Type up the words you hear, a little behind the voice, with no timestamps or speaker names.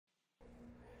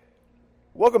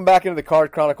Welcome back into the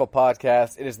Card Chronicle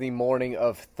podcast. It is the morning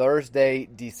of Thursday,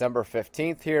 December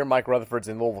 15th here. Mike Rutherford's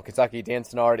in Louisville, Kentucky. Dan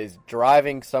Sennard is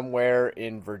driving somewhere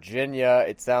in Virginia,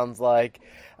 it sounds like.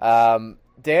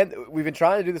 Dan, we've been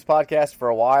trying to do this podcast for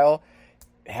a while,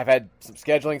 have had some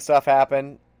scheduling stuff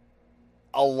happen.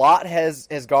 A lot has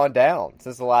gone down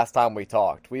since the last time we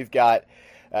talked. We've got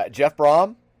Jeff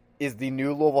Brohm is the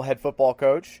new Louisville head football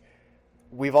coach.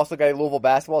 We've also got a Louisville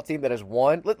basketball team that has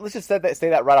won. Let's just say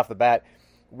that right off the bat.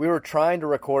 We were trying to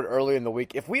record earlier in the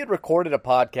week. If we had recorded a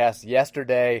podcast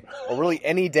yesterday or really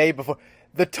any day before,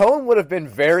 the tone would have been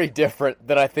very different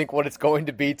than I think what it's going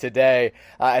to be today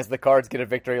as the Cards get a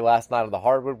victory last night on the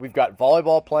hardwood. We've got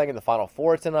volleyball playing in the Final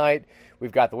Four tonight.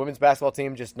 We've got the women's basketball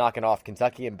team just knocking off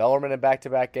Kentucky and Bellarmine in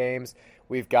back-to-back games.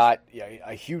 We've got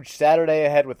a huge Saturday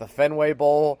ahead with the Fenway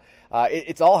Bowl.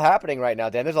 It's all happening right now,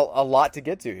 Dan. There's a lot to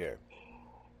get to here.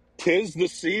 Tis the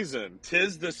season.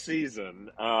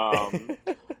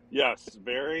 Yes,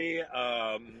 very.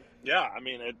 I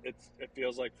mean, it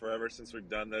feels like forever since we've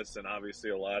done this, and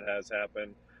obviously a lot has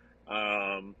happened.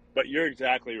 But you're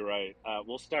exactly right.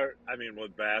 We'll start,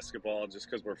 with basketball just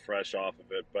because we're fresh off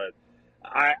of it. But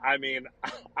I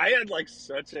had like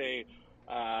such a,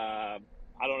 I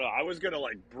don't know. I was gonna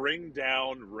like bring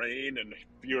down rain and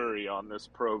fury on this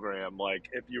program. Like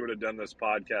if you would have done this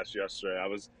podcast yesterday, I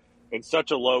was in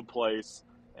such a low place,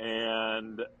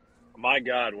 and my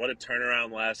God, what a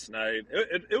turnaround last night.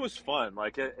 It was fun.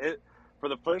 Like it for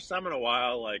the first time in a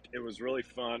while, like it was really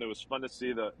fun. It was fun to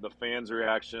see the fans'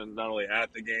 reaction, not only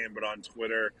at the game, but on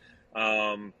Twitter.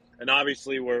 And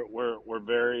obviously we're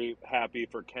very happy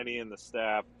for Kenny and the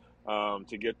staff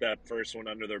to get that first one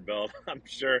under their belt. I'm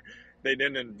sure they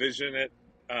didn't envision it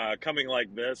coming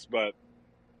like this, but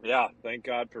yeah, thank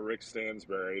God for Rick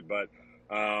Stansbury. But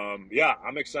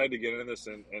I'm excited to get into this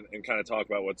and kind of talk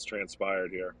about what's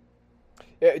transpired here.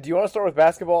 Yeah, do you want to start with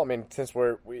basketball? I mean, since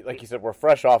like you said, we're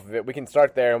fresh off of it, we can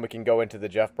start there and we can go into the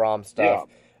Jeff Brohm stuff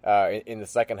in the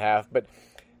second half. But,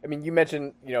 I mean, you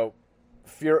mentioned,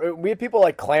 we had people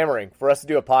like clamoring for us to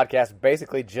do a podcast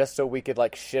basically just so we could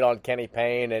like shit on Kenny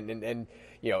Payne and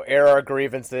air our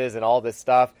grievances and all this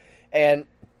stuff. And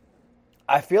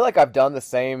I feel like I've done the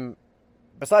same.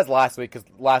 Besides last week, because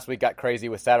last week got crazy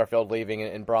with Satterfield leaving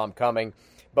and Brohm coming.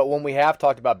 But when we have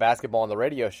talked about basketball on the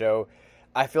radio show,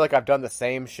 I feel like I've done the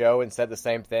same show and said the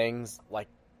same things like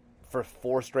for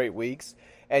 4 straight weeks.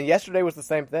 And yesterday was the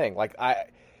same thing. Like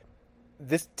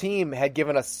this team had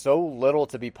given us so little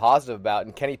to be positive about,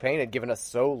 and Kenny Payne had given us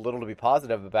so little to be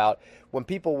positive about. When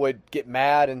people would get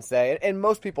mad and say, and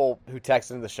most people who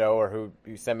text into the show or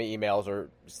who send me emails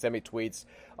or send me tweets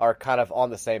are kind of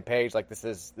on the same page, like this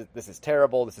is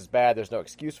terrible, this is bad, there's no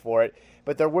excuse for it.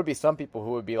 But there would be some people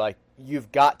who would be like,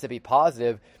 you've got to be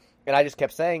positive. And I just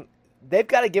kept saying, they've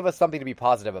got to give us something to be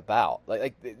positive about.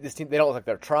 Like this team, they don't look like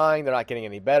they're trying. They're not getting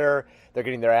any better. They're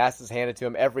getting their asses handed to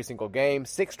them every single game.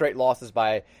 6 straight losses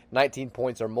by 19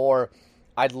 points or more.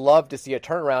 I'd love to see a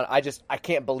turnaround. I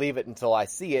can't believe it until I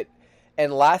see it.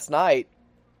 And last night,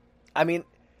 I mean,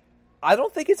 I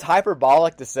don't think it's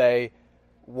hyperbolic to say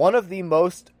one of the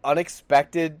most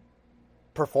unexpected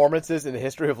performances in the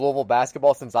history of Louisville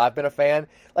basketball since I've been a fan.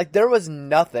 Like, there was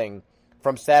nothing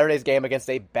from Saturday's game against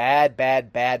a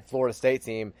bad Florida State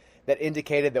team that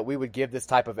indicated that we would give this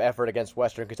type of effort against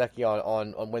Western Kentucky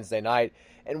on Wednesday night.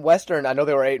 And Western, I know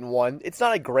they were 8-1. It's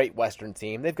not a great Western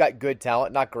team. They've got good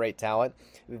talent, not great talent.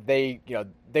 They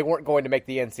weren't going to make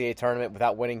the NCAA tournament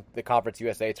without winning the Conference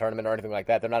USA tournament or anything like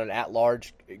that. They're not an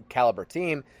at-large caliber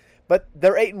team, but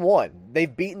they're 8-1.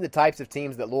 They've beaten the types of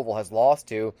teams that Louisville has lost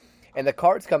to, and the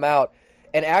Cards come out,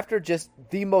 and after just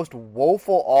the most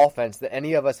woeful offense that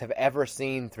any of us have ever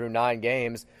seen through 9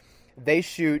 games, they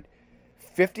shoot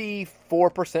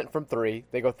 54% from 3.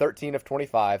 They go 13 of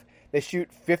 25. They shoot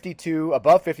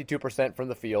above 52% from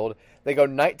the field. They go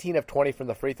 19 of 20 from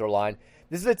the free throw line.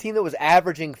 This is a team that was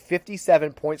averaging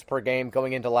 57 points per game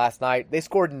going into last night. They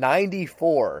scored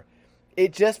 94.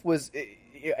 It just was,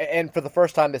 and for the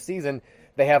first time this season,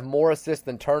 they have more assists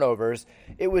than turnovers.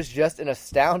 It was just an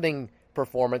astounding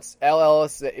performance. El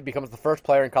Ellis becomes the first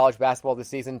player in college basketball this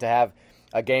season to have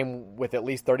a game with at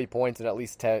least 30 points and at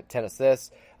least 10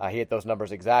 assists. He hit those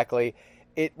numbers exactly.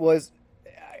 It was,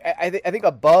 I think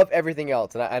above everything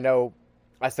else, and I know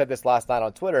I said this last night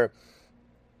on Twitter,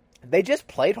 they just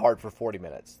played hard for 40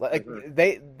 minutes. Like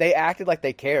they acted like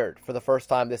they cared for the first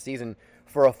time this season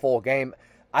for a full game.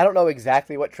 I don't know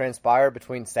exactly what transpired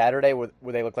between Saturday where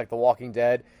they looked like The Walking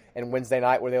Dead and Wednesday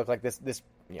night where they looked like this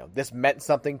meant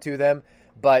something to them,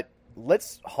 but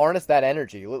let's harness that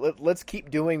energy. Let's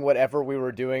keep doing whatever we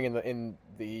were doing in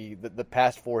the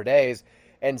past 4 days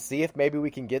and see if maybe we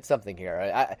can get something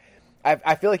here.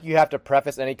 I feel like you have to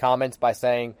preface any comments by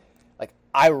saying, like,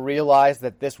 I realize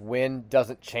that this win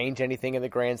doesn't change anything in the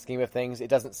grand scheme of things. It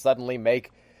doesn't suddenly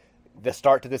make the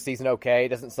start to the season okay. It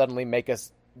doesn't suddenly make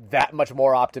us that much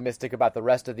more optimistic about the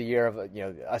rest of the year of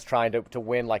us trying to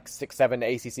win like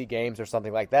 6-7 ACC games or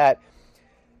something like that.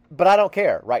 But I don't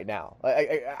care right now.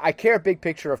 I care big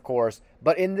picture, of course,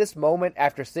 but in this moment,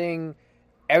 after seeing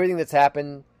everything that's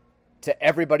happened to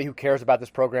everybody who cares about this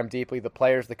program deeply, the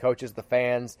players, the coaches, the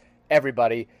fans,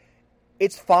 everybody,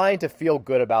 it's fine to feel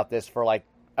good about this for like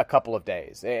a couple of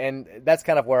days. And that's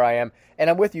kind of where I am. And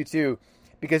I'm with you too,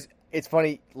 because it's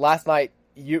funny, last night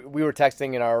we were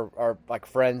texting in our like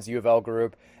friends U of L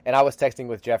group, and I was texting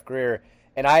with Jeff Greer,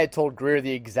 and I had told Greer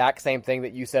the exact same thing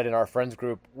that you said in our friends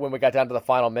group when we got down to the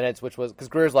final minutes, which was because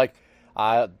Greer's like,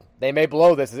 they may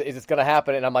blow this. Is this going to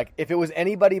happen? And I'm like, if it was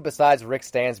anybody besides Rick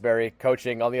Stansbury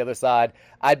coaching on the other side,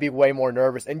 I'd be way more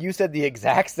nervous. And you said the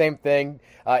exact same thing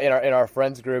in our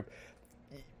friends group.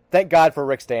 Thank God for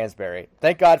Rick Stansbury.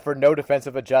 Thank God for no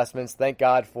defensive adjustments. Thank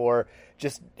God for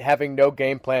just having no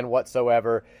game plan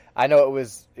whatsoever. I know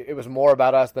it was more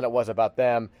about us than it was about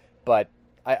them, but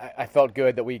I felt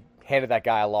good that we handed that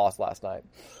guy a loss last night.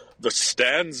 The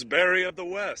Stansbury of the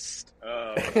West.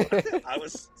 I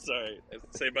was sorry,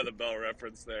 Saved by the Bell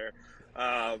reference there,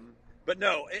 but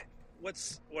no.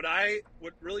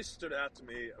 What really stood out to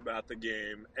me about the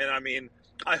game, and I mean,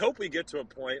 I hope we get to a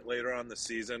point later on the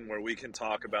season where we can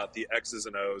talk about the X's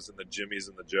and O's and the Jimmies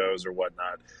and the Joes or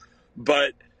whatnot.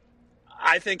 But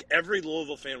I think every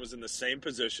Louisville fan was in the same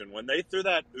position when they threw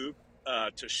that oop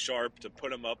to Sharp to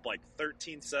put him up like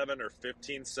 13-7 or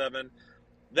 15-7.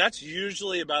 That's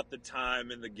usually about the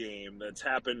time in the game that's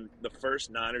happened the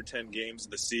first 9 or 10 games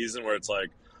of the season where it's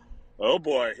like, oh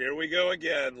boy, here we go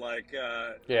again. Like,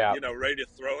 ready to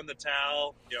throw in the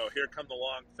towel. Here come the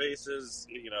long faces.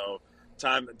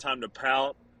 Time to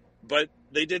pout. But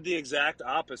they did the exact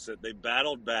opposite. They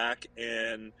battled back,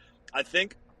 and I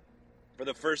think for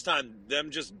the first time, them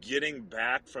just getting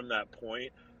back from that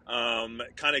point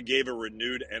kind of gave a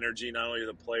renewed energy, not only to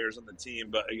the players on the team,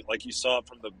 but like you saw it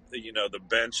from the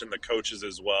bench and the coaches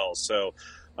as well. So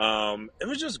it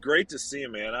was just great to see,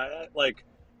 man. I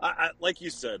like you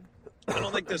said, I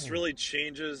don't think this really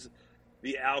changes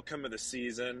the outcome of the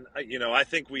season. I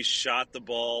think we shot the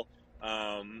ball,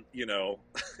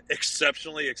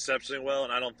 exceptionally well,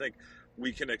 and I don't think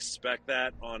we can expect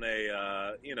that on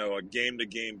a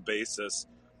game-to-game basis.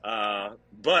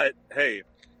 But hey,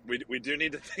 we do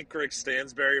need to thank Rick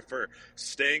Stansbury for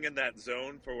staying in that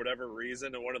zone for whatever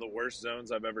reason, in one of the worst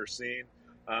zones I've ever seen.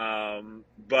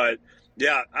 But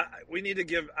yeah, we need to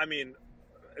give. I mean,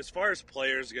 as far as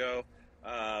players go,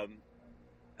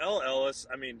 El Ellis.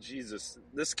 I mean, Jesus,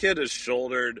 this kid has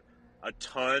shouldered a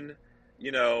ton.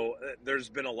 There's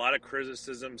been a lot of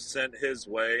criticism sent his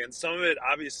way, and some of it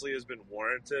obviously has been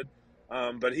warranted.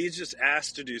 But he's just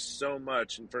asked to do so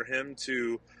much, and for him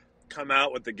to come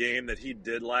out with the game that he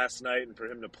did last night and for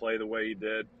him to play the way he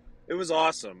did, it was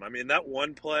awesome. I mean, that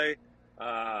one play,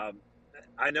 I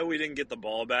know we didn't get the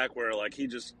ball back where like he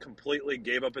just completely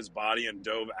gave up his body and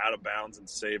dove out of bounds and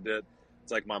saved it.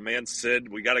 It's like, my man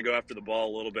Sid, we got to go after the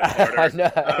ball a little bit harder. I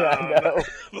know.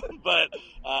 But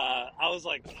I was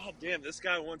like, God damn, this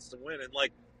guy wants to win. And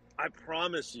like, I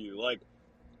promise you, like,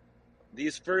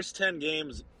 these first 10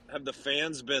 games, have the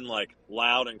fans been like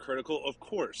loud and critical? Of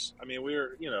course. I mean, we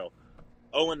were,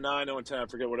 0-9, 0-10, I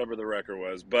forget whatever the record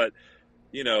was. But,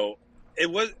 it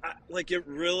was like, it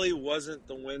really wasn't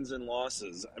the wins and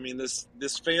losses. I mean, this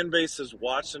fan base has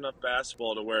watched enough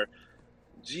basketball to where,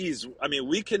 geez, I mean,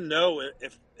 we can know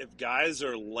if guys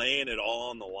are laying it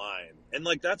all on the line. And,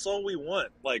 like, that's all we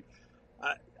want. Like,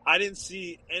 I didn't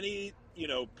see any,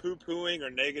 poo-pooing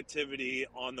or negativity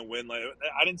on the win. Like,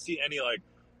 I didn't see any, like,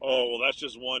 oh, well, that's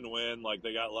just one win. Like,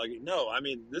 they got lucky. No, I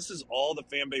mean, this is all the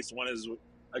fan base wanted is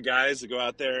guys to go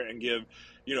out there and give,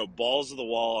 balls to the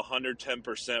wall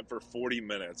 110% for 40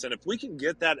 minutes. And if we can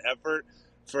get that effort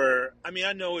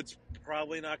I know it's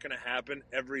probably not going to happen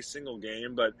every single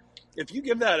game, but if you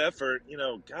give that effort,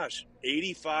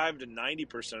 85 to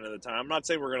 90% of the time, I'm not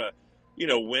saying we're going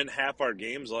to, win half our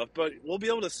games left, but we'll be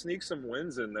able to sneak some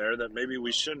wins in there that maybe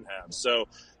we shouldn't have. So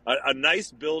a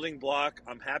nice building block.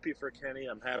 I'm happy for Kenny.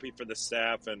 I'm happy for the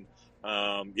staff. And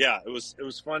it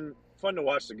was fun to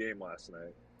watch the game last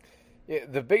night. Yeah,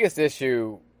 the biggest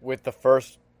issue with the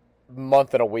first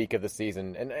month and a week of the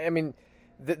season, and I mean,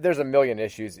 there's a million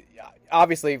issues.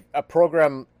 Obviously, a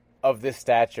program of this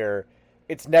stature,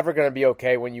 it's never going to be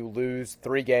okay when you lose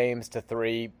 3 games to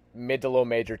 3 mid to low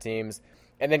major teams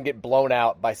and then get blown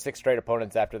out by 6 straight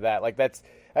opponents after that. Like, that's,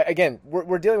 again,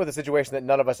 we're dealing with a situation that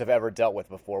none of us have ever dealt with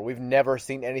before. We've never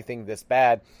seen anything this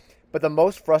bad. But the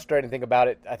most frustrating thing about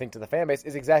it, I think, to the fan base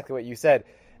is exactly what you said.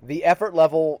 The effort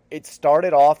level, it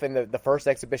started off in the first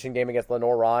exhibition game against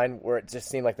Lenoir-Rhyne, where it just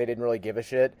seemed like they didn't really give a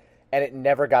shit, and it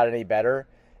never got any better.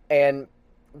 And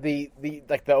the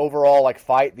overall like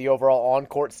fight, the overall on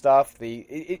court stuff,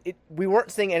 we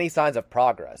weren't seeing any signs of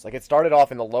progress. Like, it started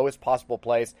off in the lowest possible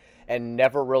place and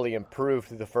never really improved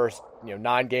through the first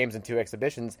 9 games and 2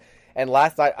 exhibitions. And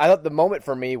last night, I thought the moment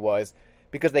for me was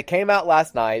because they came out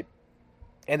last night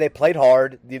and they played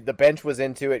hard. The bench was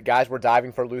into it. Guys were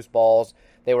diving for loose balls.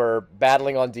 They were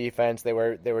battling on defense. They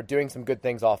were doing some good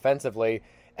things offensively.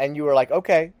 And you were like,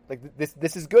 okay, like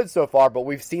this is good so far, but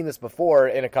we've seen this before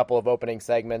in a couple of opening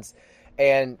segments.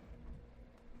 And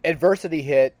adversity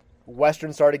hit.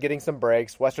 Western started getting some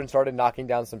breaks. Western started knocking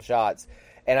down some shots.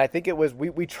 And I think it was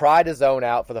we tried to zone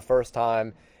out for the first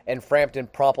time, and Frampton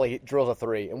promptly drills a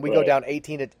 3, and we go down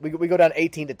 18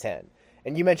 to 10.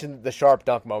 And you mentioned the Sharp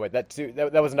dunk moment.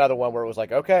 That was another one where it was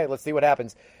like, okay, let's see what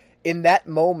happens. In that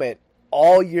moment,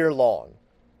 all year long,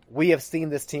 we have seen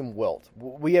this team wilt.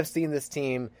 We have seen this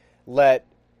team let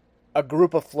a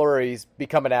group of flurries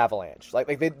become an avalanche.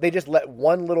 Like they just let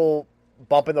one little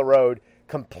bump in the road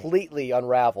completely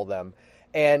unravel them.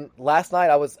 And last night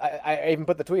I even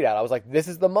put the tweet out. I was like, this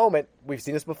is the moment. We've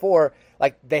seen this before.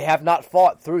 Like, they have not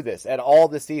fought through this at all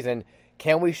this season.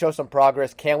 Can we show some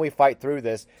progress? Can we fight through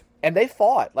this? And they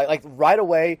fought. Like right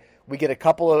away, we get a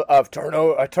couple of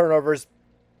turnovers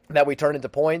that we turn into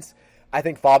points. I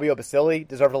think Fabio Basili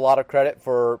deserves a lot of credit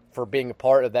for being a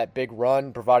part of that big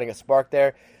run, providing a spark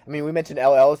there. I mean, we mentioned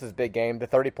El Ellis' big game, the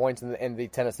 30 points and the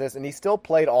 10 assists, and he still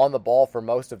played on the ball for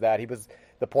most of that. He was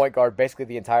the point guard basically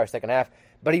the entire second half.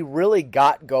 But he really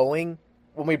got going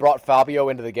when we brought Fabio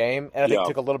into the game, and I think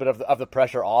took a little bit of the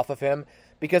pressure off of him.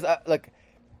 Because,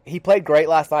 he played great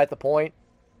last night at the point.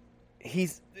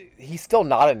 He's still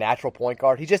not a natural point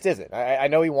guard. He just isn't. I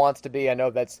know he wants to be. I know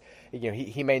that's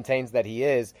he maintains that he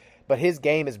is. But his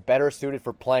game is better suited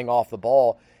for playing off the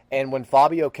ball. And when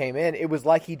Fabio came in, it was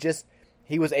like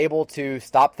he was able to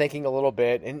stop thinking a little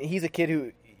bit. And he's a kid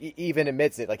who even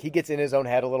admits it. Like, he gets in his own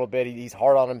head a little bit. He's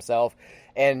hard on himself.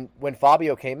 And when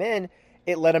Fabio came in,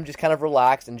 it let him just kind of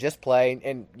relax and just play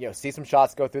and see some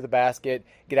shots go through the basket,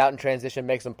 get out in transition,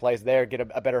 make some plays there, get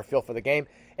a better feel for the game.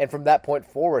 And from that point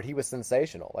forward, he was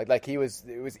sensational. It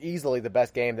was easily the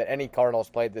best game that any Cardinals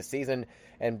played this season,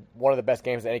 and one of the best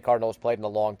games that any Cardinals played in a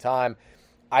long time.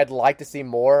 I'd like to see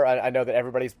more. I know that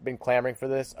everybody's been clamoring for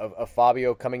this, of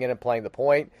Fabio coming in and playing the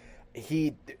point.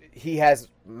 He has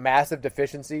massive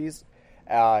deficiencies.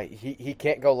 He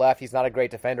can't go left. He's not a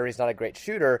great defender. He's not a great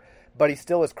shooter, but he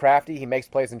still is crafty. He makes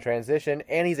plays in transition,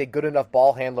 and he's a good enough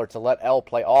ball handler to let L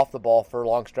play off the ball for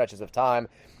long stretches of time.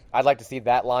 I'd like to see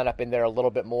that lineup in there a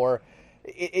little bit more.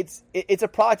 It's a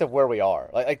product of where we are.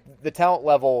 Like the talent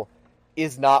level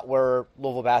is not where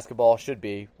Louisville basketball should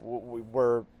be.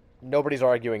 Nobody's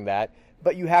arguing that,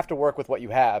 but you have to work with what you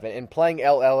have. And playing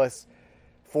L. Ellis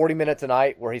 40 minutes a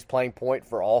night where he's playing point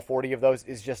for all 40 of those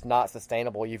is just not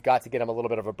sustainable. You've got to get him a little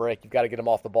bit of a break. You've got to get him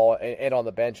off the ball and on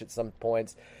the bench at some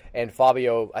points. And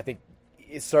Fabio, I think,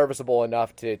 is serviceable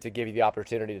enough to give you the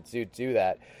opportunity to do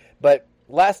that. But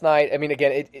last night, I mean,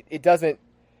 again, it doesn't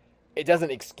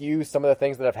excuse some of the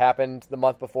things that have happened the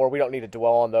month before. We don't need to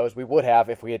dwell on those. We would have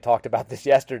if we had talked about this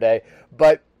yesterday.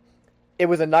 But it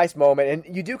was a nice moment.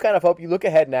 And you do kind of hope, you look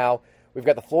ahead now. We've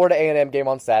got the Florida A&M game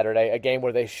on Saturday, a game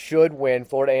where they should win.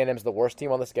 Florida A&M is the worst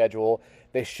team on the schedule.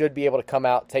 They should be able to come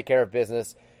out, take care of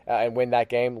business, and win that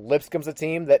game. Lipscomb's a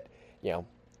team that,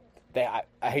 I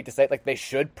hate to say it, like, they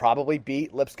should probably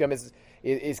beat. Lipscomb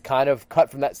is kind of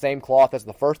cut from that same cloth as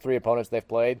the first 3 opponents they've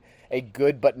played, a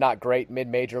good but not great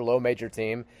mid-major, low-major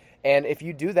team. And if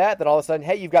you do that, then all of a sudden,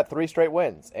 hey, you've got 3 straight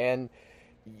wins. And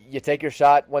you take your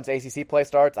shot once ACC play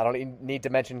starts. I don't need to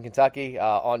mention Kentucky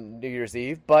on New Year's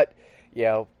Eve, but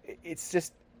it's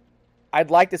just,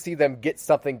 I'd like to see them get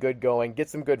something good going, get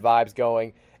some good vibes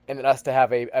going, and then us to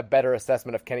have a better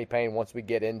assessment of Kenny Payne once we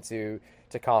get into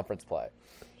conference play.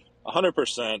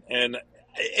 100%. And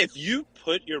if you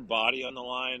put your body on the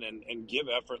line and give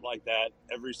effort like that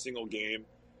every single game,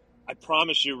 I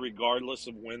promise you, regardless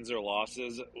of wins or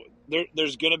losses,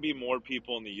 there's going to be more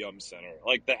people in the Yum Center.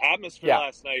 Like, the atmosphere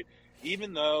last night,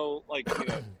 even though,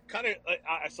 kind of,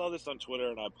 I saw this on Twitter,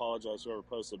 and I apologize to whoever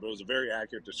posted, but it was a very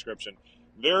accurate description.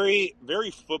 Very, very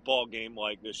football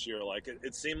game-like this year. Like,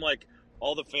 it seemed like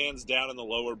all the fans down in the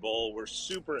lower bowl were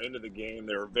super into the game.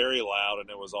 They were very loud, and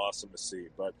it was awesome to see.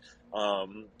 But,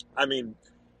 I mean,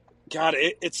 God,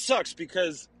 it sucks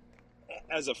because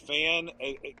as a fan,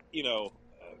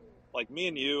 like me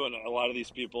and you and a lot of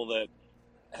these people that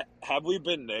have we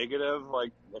been negative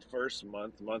like the first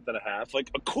month and a half? Like,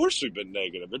 of course we've been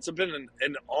negative. It's been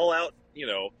an all out,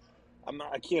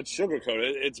 I can't sugarcoat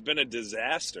it. It's been a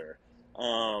disaster.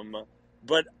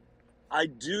 But I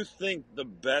do think the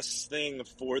best thing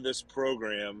for this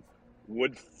program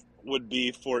would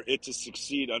be for it to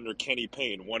succeed under Kenny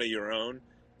Payne, one of your own.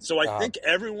 So I think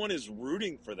everyone is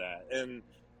rooting for that. And,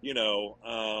 it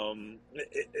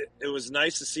was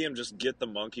nice to see him just get the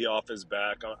monkey off his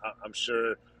back. I'm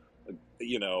sure,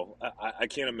 I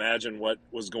can't imagine what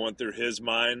was going through his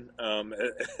mind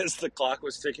as the clock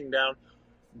was ticking down.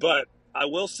 But I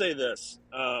will say this.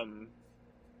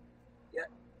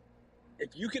 If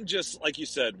you can just, like you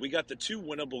said, we got the 2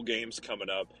 winnable games coming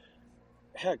up.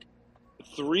 Heck,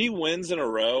 3 wins in a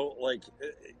row, like,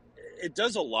 it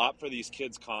does a lot for these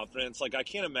kids' confidence. Like, I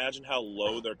can't imagine how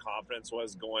low their confidence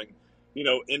was going,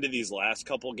 into these last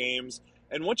couple games.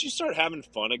 And once you start having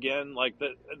fun again, like,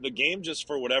 the game just,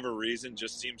 for whatever reason,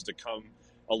 just seems to come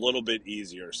a little bit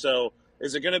easier. So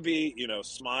is it going to be,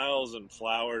 smiles and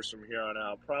flowers from here on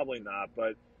out? Probably not,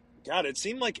 but God, it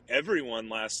seemed like everyone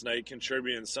last night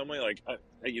contributed in some way. Like,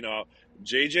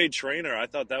 JJ Traynor, I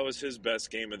thought that was his best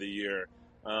game of the year.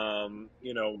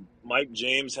 Mike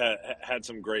James had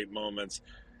some great moments.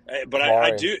 But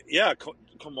I do,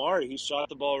 Kamari, he shot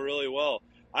the ball really well.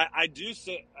 I do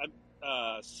say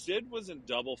Sid was in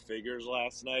double figures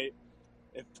last night.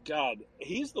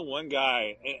 He's the one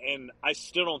guy, and I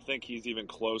still don't think he's even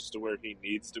close to where he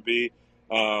needs to be.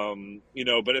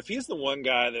 But if he's the one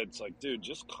guy that's like, dude,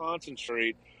 just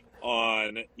concentrate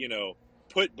on,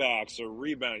 putbacks or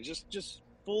rebounding, just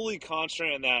fully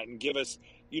concentrate on that and give us,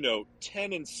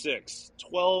 10-6,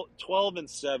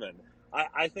 12-7.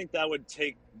 I think that would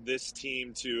take this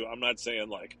team to, I'm not saying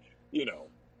like,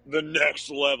 the next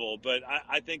level, but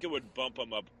I think it would bump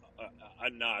him up a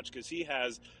notch because he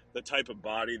has the type of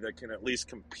body that can at least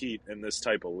compete in this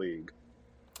type of league.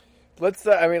 Let's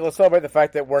celebrate the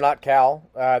fact that we're not Cal.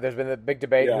 There's been a big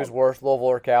debate who's worse, Louisville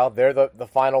or Cal. They're the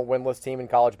final winless team in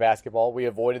college basketball. We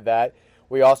avoided that.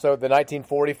 We also, the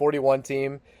 1940-41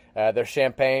 team, their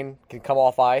champagne can come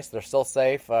off ice. They're still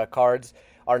safe. Cards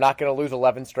are not going to lose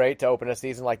 11 straight to open a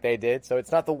season like they did. So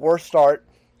it's not the worst start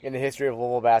in the history of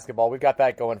Louisville basketball. We've got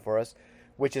that going for us,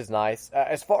 which is nice.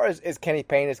 As far as Kenny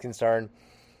Payne is concerned,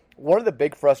 one of the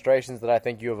big frustrations that I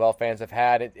think U of L fans have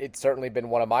had, it's certainly been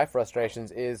one of my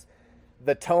frustrations, is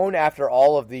the tone after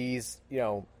all of these,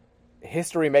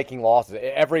 history-making losses.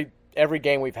 Every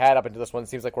game we've had up until this one, it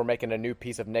seems like we're making a new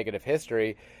piece of negative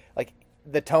history. Like,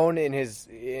 the tone in his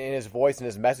voice and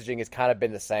his messaging has kind of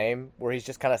been the same, where he's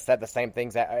just kind of said the same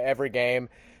things every game.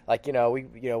 Like,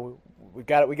 we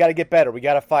got to get better. We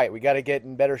got to fight. We got to get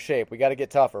in better shape. We got to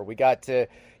get tougher. We got to,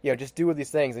 just do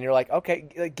these things. And you're like,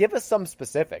 okay, give us some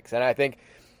specifics. And I think,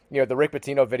 the Rick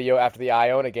Pitino video after the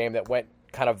Iona game that went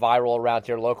kind of viral around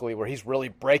here locally, where he's really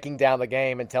breaking down the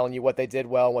game and telling you what they did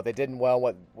well, what they didn't well,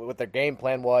 what their game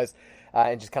plan was,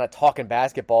 and just kind of talking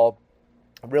basketball,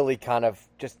 really kind of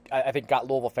just, I think, got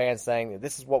Louisville fans saying,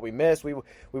 this is what we miss. We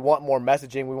want more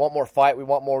messaging. We want more fight. We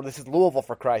want more. This is Louisville,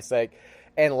 for Christ's sake.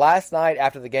 And last night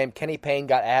after the game, Kenny Payne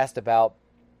got asked about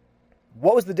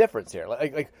what was the difference here?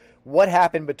 Like what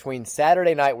happened between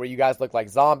Saturday night where you guys looked like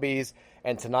zombies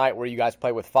and tonight where you guys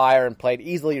played with fire and played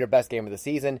easily your best game of the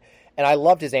season? And I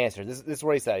loved his answer. This is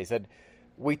what he said. He said,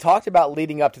 we talked about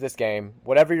leading up to this game.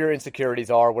 Whatever your insecurities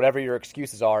are, whatever your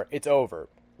excuses are, it's over.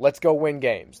 Let's go win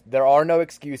games. There are no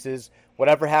excuses.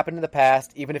 Whatever happened in the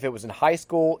past, even if it was in high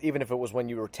school, even if it was when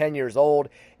you were 10 years old,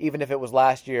 even if it was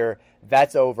last year,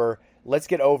 that's over. Let's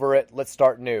get over it. Let's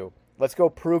start new. Let's go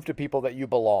prove to people that you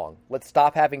belong. Let's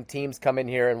stop having teams come in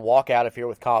here and walk out of here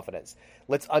with confidence.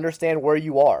 Let's understand where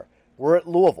you are. We're at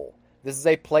Louisville. This is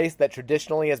a place that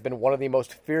traditionally has been one of the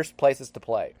most fierce places to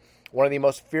play, one of the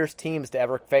most fierce teams to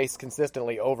ever face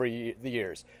consistently over the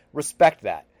years. Respect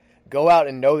that. Go out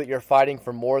and know that you're fighting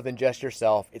for more than just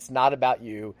yourself. It's not about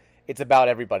you. It's about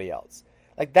everybody else.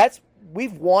 Like,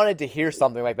 we've wanted to hear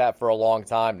something like that for a long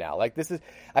time now. Like, this is,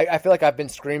 I feel like I've been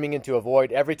screaming into a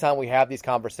void every time we have these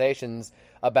conversations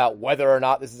about whether or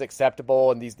not this is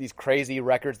acceptable and these crazy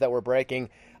records that we're breaking.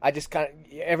 I just kind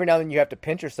of, every now and then you have to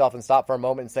pinch yourself and stop for a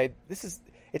moment and say,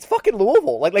 it's fucking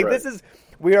Louisville. Like right.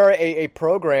 We are a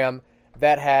program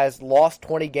that has lost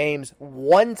 20 games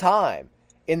one time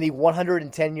in the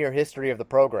 110-year history of the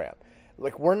program.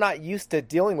 Like, we're not used to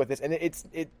dealing with this, and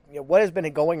what has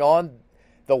been going on,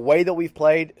 the way that we've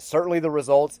played, certainly the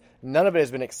results, none of it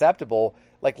has been acceptable.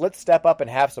 Like, let's step up and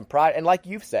have some pride. And like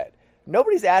you've said,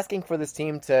 nobody's asking for this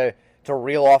team to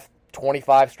reel off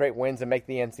 25 straight wins and make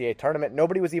the NCAA tournament.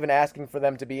 Nobody was even asking for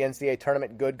them to be NCAA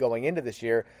tournament good going into this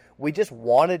year. We just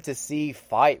wanted to see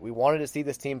fight. We wanted to see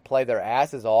this team play their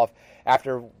asses off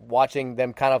after watching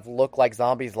them kind of look like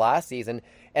zombies last season,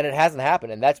 and it hasn't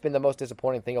happened, and that's been the most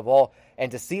disappointing thing of all.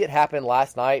 And to see it happen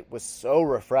last night was so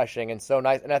refreshing and so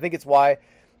nice, and I think it's why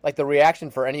like the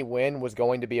reaction for any win was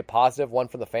going to be a positive one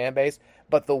for the fan base,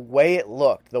 but the way it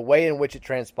looked, the way in which it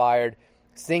transpired,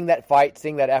 seeing that fight,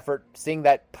 seeing that effort, seeing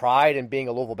that pride in being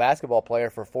a Louisville basketball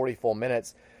player for 40 full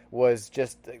minutes was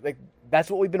just like that's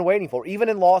what we've been waiting for. Even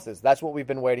in losses, that's what we've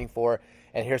been waiting for.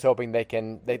 And here's hoping they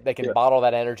can bottle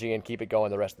that energy and keep it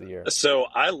going the rest of the year. So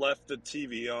I left the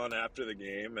TV on after the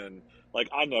game, and like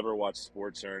I never watch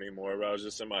sports there anymore. But I was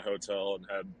just in my hotel and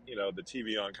had the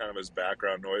TV on kind of as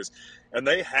background noise, and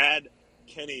they had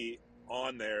Kenny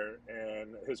on there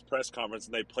and his press conference,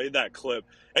 and they played that clip,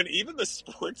 and even the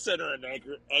Sports Center and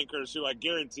anchors who I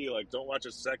guarantee like don't watch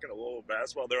a second of Louisville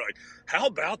basketball, they're like, how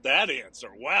about that answer?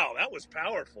 Wow, that was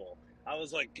powerful. I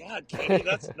was like, God, Kenny,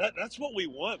 that's what we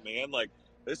want, man. Like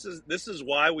this is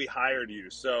why we hired you.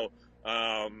 So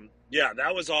yeah,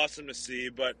 that was awesome to see.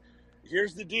 But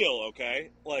here's the deal,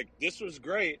 okay? Like this was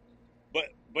great, but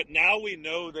now we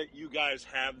know that you guys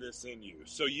have this in you.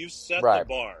 So you set the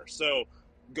bar. So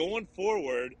going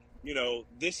forward,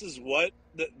 this is what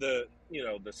the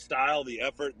style, the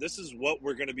effort, this is what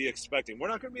we're going to be expecting. We're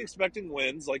not going to be expecting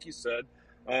wins, like you said,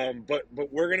 but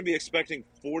we're going to be expecting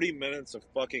 40 minutes of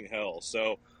fucking hell.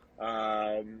 So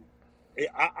I'm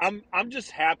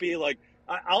just happy. Like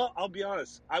I'll be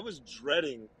honest, I was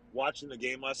dreading watching the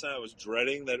game last night. I was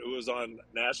dreading that it was on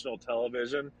national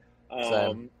television.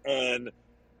 And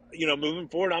moving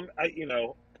forward,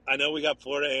 I know we got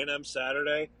Florida A&M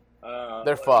Saturday.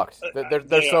 They're fucked.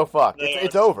 They're so fucked.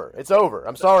 It's over. It's over.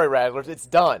 I'm sorry, Rattlers. It's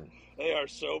done. They are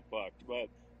so fucked. But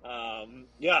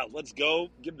yeah, let's go.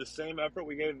 Give the same effort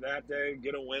we gave that day.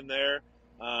 Get a win there,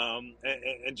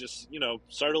 and just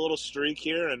start a little streak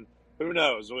here. And who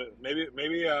knows? Maybe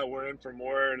we're in for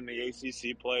more in the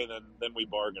ACC play than we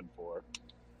bargained for.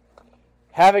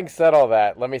 Having said all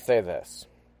that, let me say this,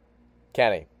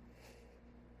 Kenny.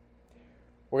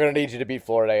 We're gonna need you to beat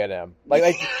Florida A&M.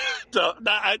 Like. So,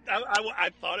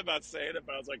 I thought about saying it,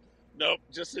 but I was like, nope,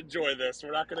 just enjoy this.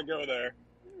 We're not going to go there.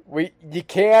 You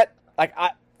can't,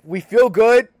 we feel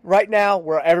good right now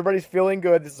where everybody's feeling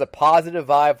good. This is a positive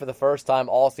vibe for the first time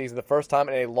all season, the first time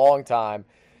in a long time.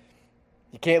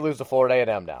 You can't lose to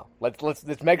Florida A&M now.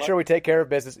 Let's make sure we take care of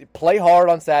business. Play hard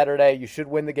on Saturday. You should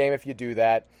win the game if you do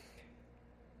that.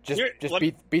 Just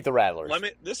beat the Rattlers.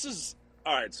 This is,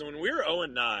 all right, so when we were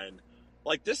 0-9,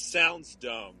 like this sounds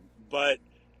dumb, but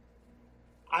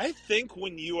I think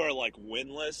when you are like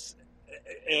winless,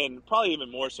 and probably even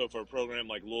more so for a program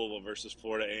like Louisville versus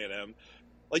Florida A&M,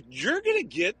 like you're going to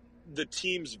get the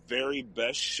team's very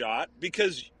best shot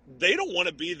because they don't want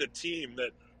to be the team that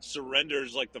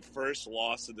surrenders like the first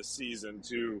loss of the season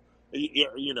to the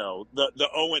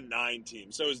 0-9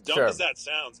 team. So as dumb as that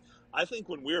sounds, I think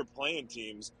when we were playing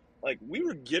teams, like we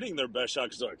were getting their best shot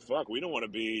because they're like, fuck, we don't want to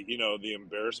be, the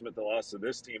embarrassment, the loss of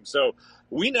this team. So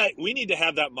we need to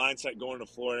have that mindset going to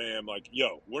Florida. And like,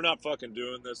 yo, we're not fucking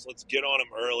doing this. Let's get on them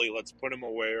early. Let's put them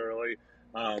away early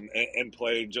and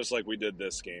play just like we did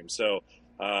this game. So,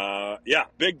 yeah,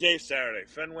 big day Saturday.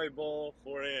 Fenway Bowl,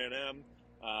 Florida A&M.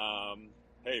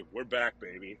 Hey, we're back,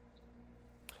 baby.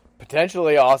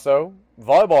 Potentially also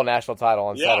volleyball national title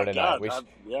on Saturday night.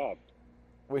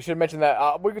 We should mention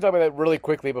that. We can talk about that really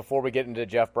quickly before we get into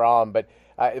Jeff Brom. But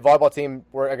the volleyball team,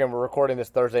 we're recording this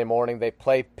Thursday morning. They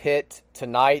play Pitt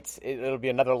tonight. It'll be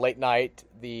another late night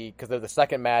because they're the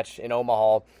second match in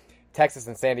Omaha. Texas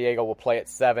and San Diego will play at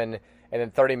 7. And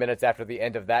then 30 minutes after the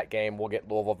end of that game, we'll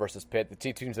get Louisville versus Pitt. The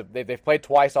two teams, they've played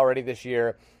twice already this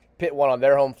year. Pitt won on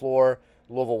their home floor.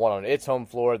 Louisville won on its home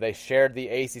floor. They shared the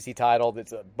ACC title.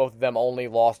 Both of them only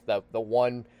lost the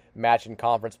one match in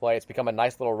conference play. It's become a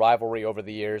nice little rivalry over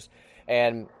the years.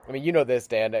 And, I mean, you know this,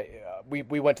 Dan.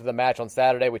 We went to the match on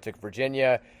Saturday. We took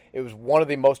Virginia. It was one of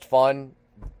the most fun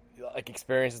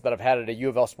experiences that I've had at a U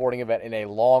of L sporting event in a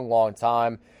long, long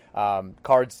time.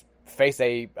 Cards face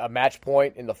a match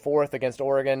point in the fourth against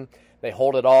Oregon. They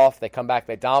hold it off. They come back.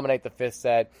 They dominate the fifth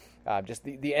set. Just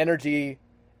the energy.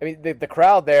 I mean, the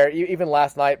crowd there, even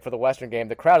last night for the Western game,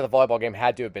 the crowd of the volleyball game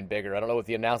had to have been bigger. I don't know what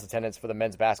the announced attendance for the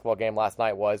men's basketball game last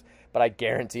night was, but I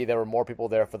guarantee there were more people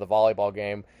there for the volleyball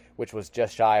game, which was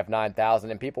just shy of 9,000,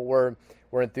 and people were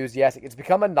enthusiastic. It's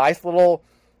become a nice little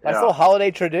holiday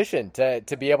tradition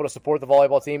to be able to support the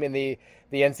volleyball team in the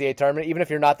NCAA tournament. Even if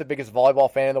you're not the biggest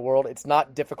volleyball fan in the world, it's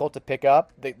not difficult to pick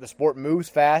up. The sport moves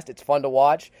fast. It's fun to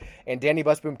watch. And Danny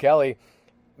Busboom Kelly,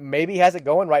 maybe has it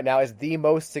going right now as the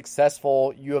most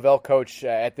successful U of L coach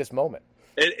at this moment.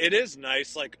 It is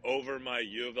nice, like, over my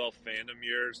U of L fandom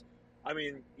years. I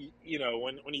mean, you know,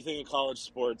 when you think of college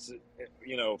sports,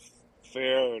 you know,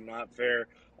 fair or not fair,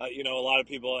 you know, a lot of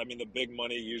people, I mean, the big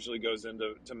money usually goes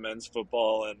into men's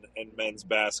football and men's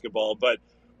basketball. But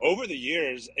over the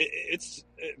years, it's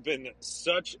been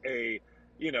such a,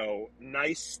 you know,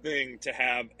 nice thing to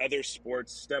have other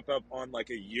sports step up on like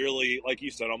a yearly, like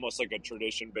you said, almost like a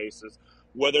tradition basis,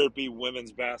 whether it be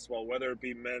women's basketball, whether it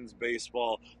be men's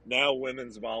baseball, now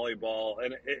women's volleyball.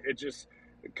 And it just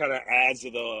kind of adds to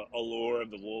the allure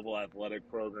of the Louisville athletic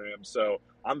program. So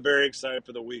I'm very excited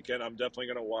for the weekend. I'm definitely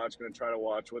going to try to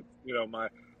watch with, you know,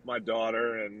 my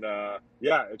daughter. And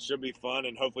yeah, it should be fun.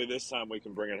 And hopefully this time we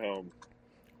can bring it home.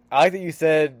 I like that you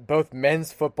said both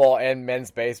men's football and men's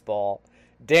baseball.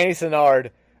 Danny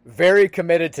Sennard, very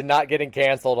committed to not getting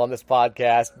canceled on this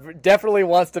podcast. Definitely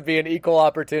wants to be an equal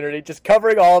opportunity, just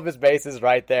covering all of his bases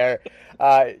right there.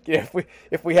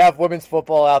 If we have women's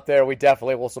football out there, we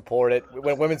definitely will support it.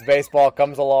 When women's baseball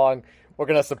comes along, we're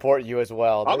going to support you as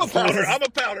well. I'm a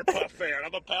Powder Puff fan.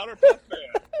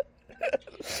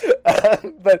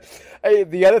 But hey,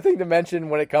 the other thing to mention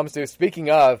when it comes to,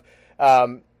 speaking of,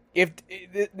 if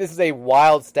this is a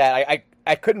wild stat,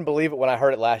 I couldn't believe it when I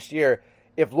heard it last year.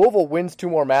 If Louisville wins 2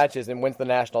 more matches and wins the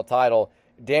national title,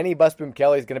 Danny Busboom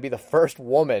Kelly is going to be the first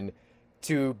woman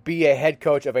to be a head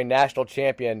coach of a national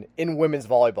champion in women's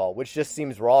volleyball, which just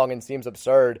seems wrong and seems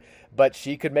absurd. But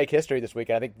she could make history this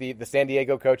weekend. I think the San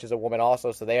Diego coach is a woman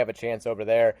also, so they have a chance over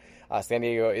there. San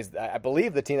Diego is, I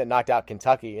believe, the team that knocked out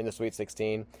Kentucky in the Sweet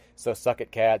 16, so suck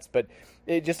it, Cats. But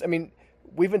it just, I mean,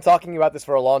 we've been talking about this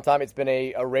for a long time. It's been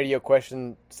a radio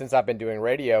question since I've been doing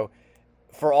radio.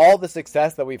 For all the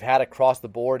success that we've had across the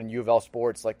board in U of L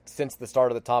sports, like since the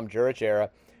start of the Tom Jurich era,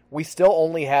 we still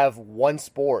only have one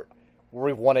sport where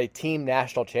we've won a team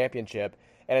national championship,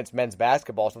 and it's men's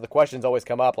basketball. So the questions always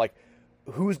come up, like,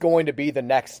 who's going to be the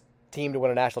next team to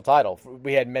win a national title?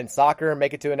 We had men's soccer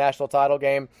make it to a national title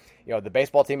game. You know, the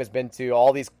baseball team has been to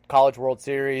all these College World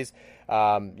Series.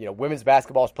 You know, women's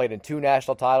basketball has played in 2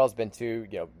 national titles, been to,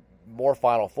 you know, more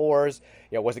Final Fours.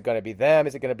 You know, was it going to be them?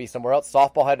 Is it going to be somewhere else?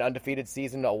 Softball had an undefeated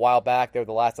season a while back. They were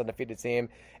the last undefeated team.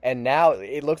 And now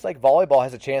it looks like volleyball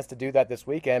has a chance to do that this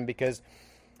weekend because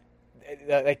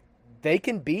they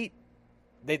can beat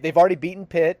 – they've already beaten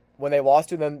Pitt. When they lost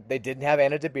to them, they didn't have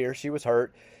Anna DeBeer. She was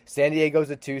hurt. San Diego's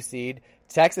a 2 seed.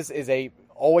 Texas is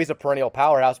always a perennial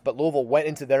powerhouse, but Louisville went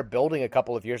into their building a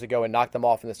couple of years ago and knocked them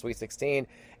off in the Sweet 16,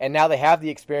 and now they have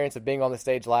the experience of being on the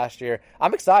stage last year.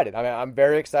 I'm excited. I mean, I'm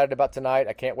very excited about tonight.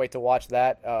 I can't wait to watch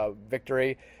that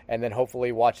victory, and then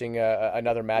hopefully watching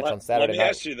another match on Saturday night. Let me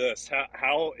ask you this.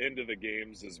 How into the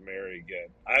games does Mary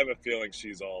get? I have a feeling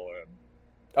she's all in.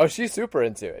 Oh, she's super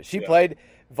into it. She played –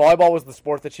 volleyball was the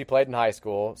sport that she played in high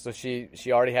school, so she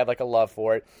already had like a love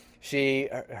for it.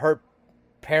 Her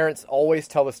parents always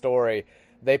tell the story.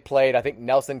 They played, I think,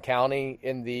 Nelson County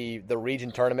in the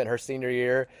region tournament her senior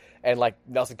year, and like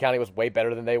Nelson County was way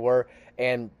better than they were.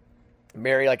 And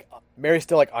Mary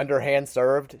still like underhand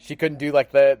served. She couldn't do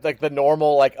like the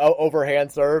normal like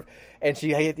overhand serve, and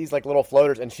she hit these like little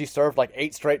floaters, and she served like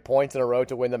 8 straight points in a row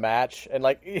to win the match. And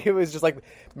like it was just like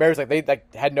Mary's like they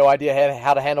like had no idea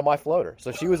how to handle my floater.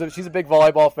 So she's a big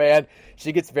volleyball fan.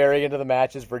 She gets very into the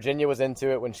matches. Virginia was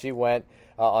into it when she went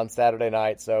on Saturday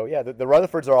night. So yeah, the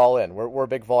Rutherfords are all in. We're a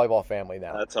big volleyball family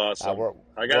now. That's awesome. We're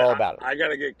all about it. I got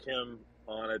to get Kim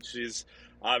on it. She's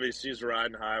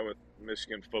riding high with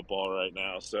Michigan football right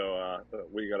now, so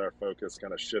we got our focus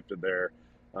kind of shifted there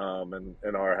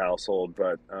in our household.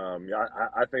 But yeah,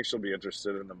 I think she'll be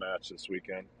interested in the match this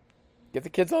weekend. Get the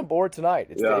kids on board tonight.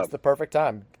 It's the perfect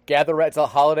time. It's a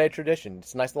holiday tradition.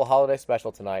 It's a nice little holiday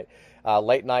special tonight.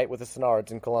 Late night with the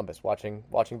Sennards in Columbus watching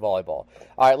volleyball. All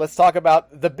right, let's talk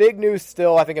about the big news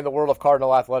still, I think, in the world of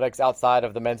Cardinal athletics outside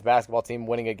of the men's basketball team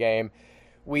winning a game.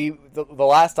 The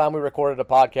last time we recorded a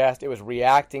podcast, it was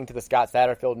reacting to the Scott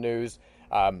Satterfield news.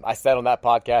 I said on that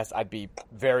podcast I'd be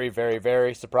very, very,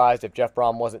 very surprised if Jeff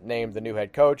Brom wasn't named the new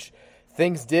head coach.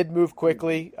 Things did move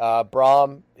quickly.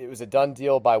 Brom, it was a done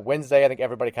deal by Wednesday. I think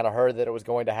everybody kind of heard that it was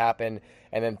going to happen.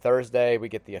 And then Thursday, we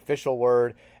get the official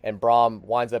word, and Brom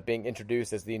winds up being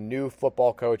introduced as the new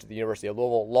football coach at the University of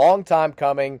Louisville. Long time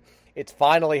coming. It's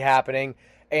finally happening.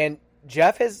 And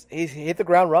Jeff he's hit the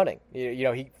ground running. You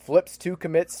know, he flips 2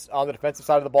 commits on the defensive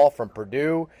side of the ball from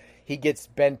Purdue. He gets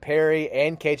Ben Perry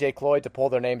and KJ Cloyd to pull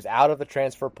their names out of the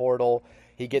transfer portal.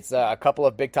 He gets a couple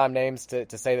of big-time names to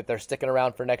say that they're sticking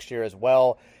around for next year as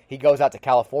well. He goes out to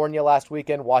California last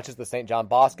weekend, watches the St. John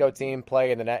Bosco team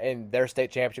play in their state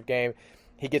championship game.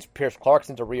 He gets Pierce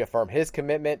Clarkson to reaffirm his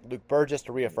commitment, Luke Burgess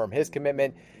to reaffirm his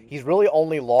commitment. He's really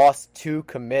only lost 2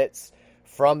 commits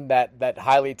from that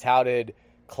highly touted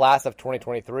class of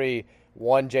 2023.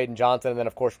 One, Jaden Johnson, and then,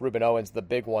 of course, Reuben Owens, the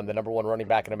big one, the number 1 running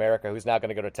back in America, who's now going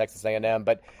to go to Texas A&M.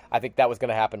 But I think that was going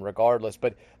to happen regardless.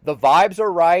 But the vibes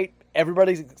are right.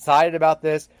 Everybody's excited about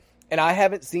this. And I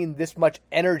haven't seen this much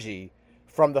energy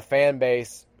from the fan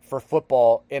base for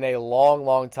football in a long,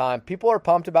 long time. People are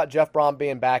pumped about Jeff Brohm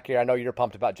being back here. I know you're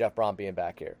pumped about Jeff Brohm being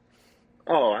back here.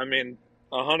 Oh, I mean,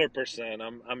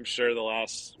 100%. I'm sure the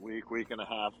last week and a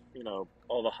half,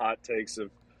 all the hot takes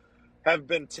have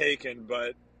been taken,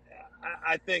 but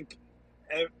I think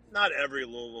not every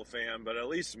Louisville fan, but at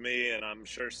least me, and I'm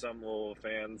sure some Louisville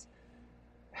fans,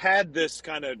 had this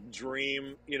kind of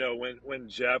dream, when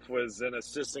Jeff was an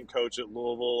assistant coach at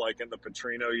Louisville, like in the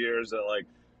Petrino years, that like,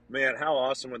 man, how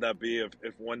awesome would that be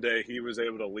if one day he was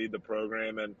able to lead the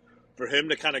program, and for him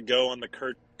to kind of go on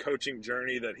the coaching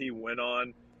journey that he went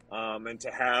on, and to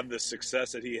have the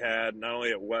success that he had, not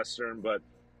only at Western, but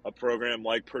a program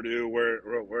like Purdue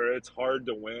where it's hard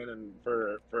to win, and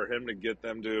for him to get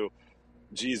them to,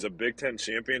 a Big Ten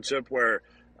championship where,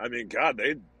 I mean, God,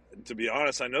 to be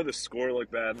honest, I know the score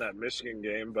looked bad in that Michigan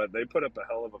game, but they put up a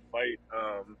hell of a fight,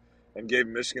 and gave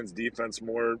Michigan's defense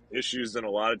more issues than a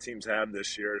lot of teams have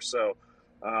this year. So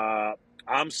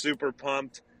I'm super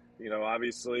pumped.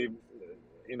 Obviously,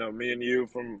 me and you,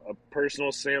 from a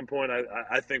personal standpoint,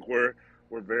 I think we're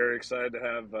very excited to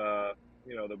have the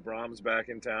Brohms back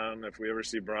in town. If we ever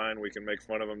see Brian, we can make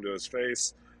fun of him to his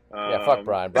face. Yeah, fuck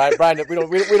Brian. Brian, we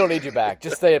don't need you back.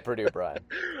 Just stay at Purdue, Brian.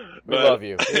 We love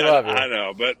you. We love you. I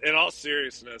know, but in all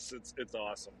seriousness, it's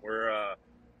awesome.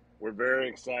 We're very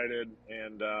excited,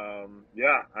 and I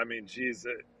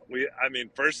mean,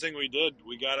 first thing we did,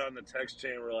 we got on the text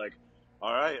chain. We're like,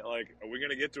 all right, like, are we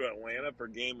gonna get to Atlanta for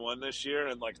Game 1 this year?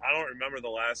 And like, I don't remember the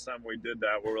last time we did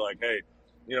that. Where we're like, hey,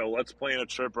 let's plan a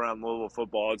trip around Louisville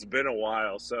football. It's been a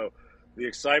while, so the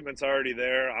excitement's already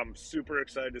there. I'm super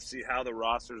excited to see how the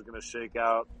roster is going to shake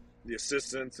out. The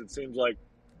assistants, it seems like,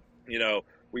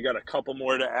 we got a couple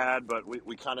more to add, but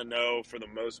we kind of know for the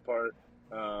most part,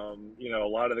 a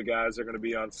lot of the guys are going to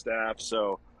be on staff.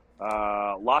 So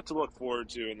a lot to look forward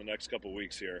to in the next couple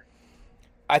weeks here.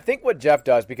 I think what Jeff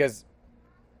does, because,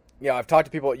 I've talked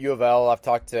to people at U of L, I've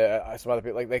talked to some other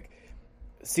people, like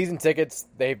season tickets,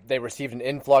 they received an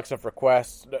influx of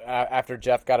requests after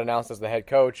Jeff got announced as the head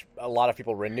coach. A lot of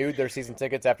people renewed their season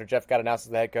tickets after Jeff got announced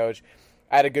as the head coach.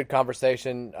 I had a good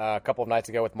conversation a couple of nights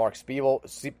ago with Mark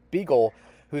Spiegel,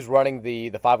 who's running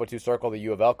the 502 Circle, the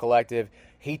U of L collective.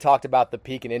 He talked about the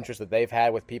peak in interest that they've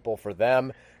had with people for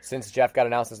them since Jeff got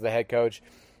announced as the head coach.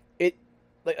 It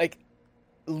like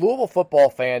Louisville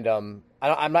football fandom.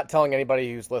 I'm not telling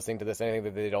anybody who's listening to this anything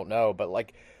that they don't know, but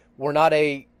like, we're not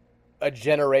a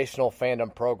generational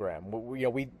fandom program.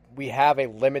 We have a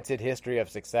limited history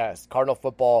of success. Cardinal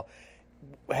football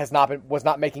was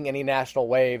not making any national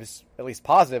waves, at least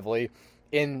positively,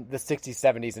 in the 60s,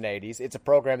 70s, and 80s. It's a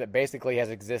program that basically has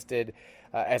existed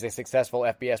as a successful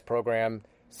FBS program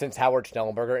since Howard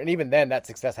Schnellenberger, and even then, that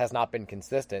success has not been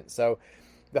consistent. So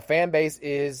the fan base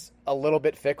is a little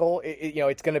bit fickle.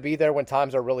 It's going to be there when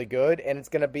times are really good, and it's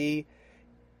going to be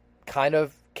kind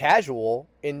of casual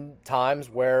in times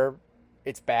where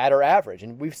it's bad or average.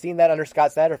 And we've seen that under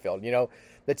Scott Satterfield.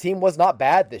 The team was not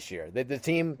bad this year. The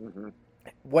team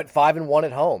went 5-1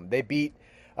 at home. They beat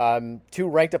 2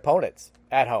 ranked opponents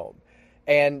at home.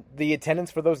 And the attendance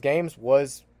for those games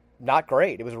was not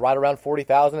great. It was right around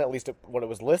 40,000, at least what it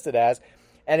was listed as.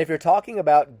 And if you're talking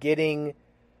about getting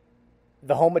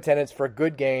the home attendance for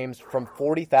good games from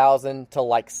 40,000 to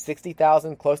like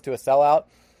 60,000, close to a sellout,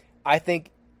 I think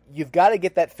you've got to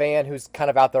get that fan who's kind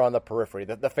of out there on the periphery,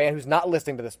 the fan who's not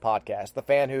listening to this podcast, the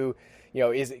fan who,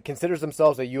 considers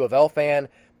themselves a U of L fan,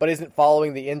 but isn't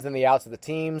following the ins and the outs of the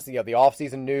teams, the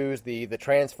offseason news, the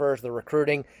transfers, the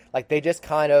recruiting. Like, they just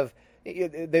kind of,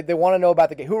 they want to know about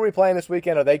the game. Who are we playing this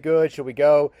weekend? Are they good? Should we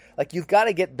go? Like, you've got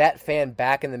to get that fan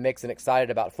back in the mix and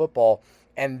excited about football.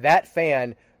 And that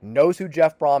fan knows who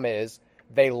Jeff Brohm is.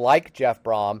 They like Jeff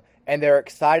Brohm. And they're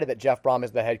excited that Jeff Brohm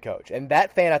is the head coach. And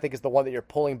that fan, I think, is the one that you're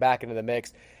pulling back into the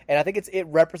mix. And I think it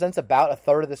represents about a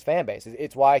third of this fan base.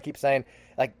 It's why I keep saying,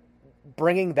 like,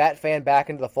 bringing that fan back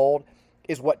into the fold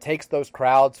is what takes those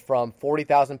crowds from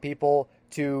 40,000 people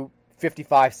to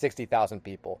 55, 60,000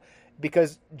 people.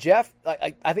 Because Jeff,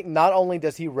 I think not only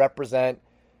does he represent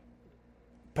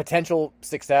potential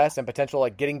success and potential,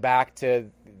 like, getting back to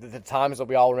the times that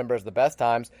we all remember as the best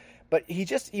times, but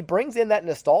he brings in that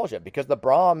nostalgia, because the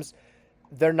Brohms,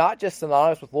 they're not just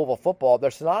synonymous with Louisville football, they're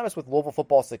synonymous with Louisville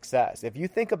football success. If you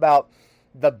think about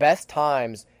the best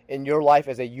times in your life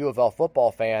as a U of L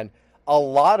football fan, a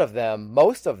lot of them,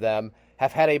 most of them,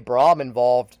 have had a Brom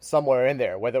involved somewhere in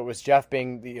there, whether it was Jeff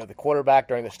being the quarterback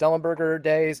during the Stellenberger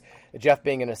days, Jeff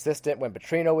being an assistant when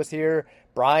Petrino was here,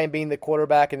 Brian being the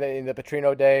quarterback in the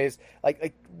Petrino days.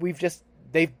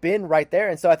 They've been right there.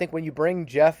 And so I think when you bring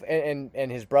Jeff and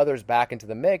his brothers back into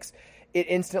the mix, it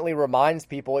instantly reminds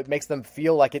people, it makes them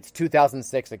feel like it's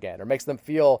 2006 again, or makes them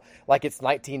feel like it's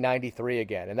 1993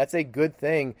 again. And that's a good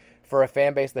thing for a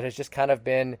fan base that has just kind of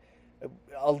been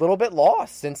a little bit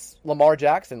lost since Lamar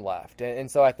Jackson left. And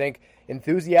so I think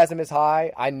enthusiasm is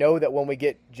high. I know that when we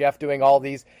get Jeff doing all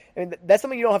these, that's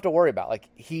something you don't have to worry about. Like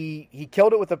he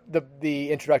killed it with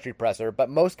the introductory presser, but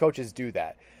most coaches do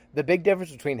that. The big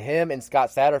difference between him and Scott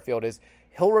Satterfield is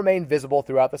he'll remain visible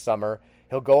throughout the summer.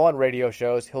 He'll go on radio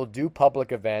shows. He'll do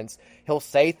public events. He'll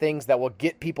say things that will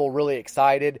get people really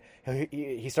excited.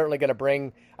 He's certainly going to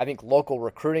bring, I think, local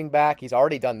recruiting back. He's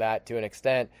already done that to an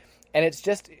extent. And it's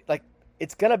just like,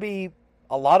 it's going to be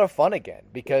a lot of fun again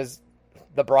because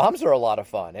the Brahms are a lot of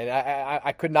fun. And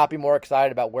I could not be more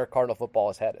excited about where Cardinal football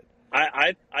is headed.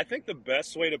 I think the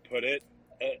best way to put it,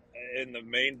 and the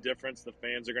main difference the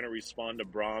fans are going to respond to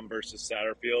Brom versus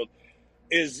Satterfield,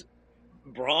 is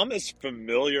Brom is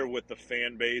familiar with the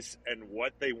fan base and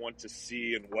what they want to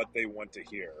see and what they want to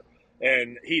hear.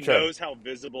 And he knows how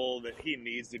visible that he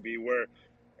needs to be, where,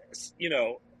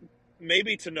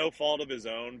 maybe to no fault of his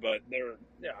own, but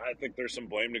I think there's some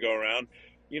blame to go around.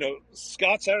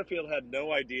 Scott Satterfield had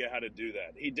no idea how to do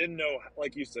that. He didn't know,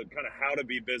 like you said, kind of how to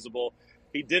be visible.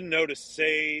 He didn't know to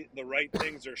say the right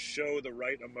things or show the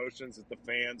right emotions that the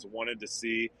fans wanted to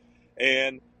see.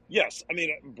 And yes, I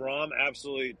mean, Brom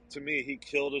absolutely, to me, he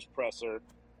killed his presser.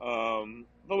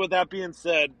 But with that being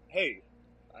said, hey,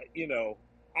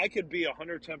 I could be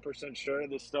 110% sure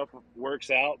this stuff works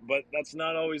out, but that's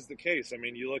not always the case. I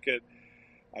mean,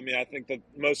 I think the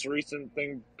most recent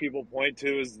thing people point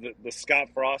to is the Scott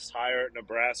Frost hire at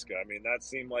Nebraska. I mean, that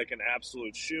seemed like an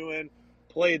absolute shoo-in,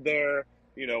 played there,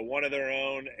 one of their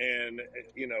own, and,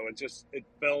 it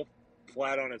fell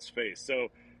flat on its face. So,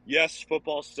 yes,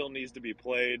 football still needs to be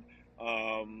played.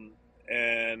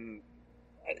 And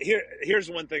here's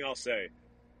one thing I'll say.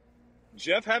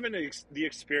 Jeff having the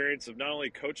experience of not only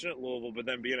coaching at Louisville, but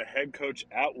then being a head coach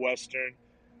at Western,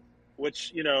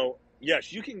 which,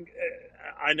 yes, you can.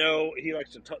 I know he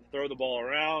likes to throw the ball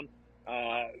around.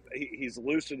 He's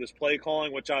loose with his play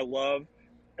calling, which I love.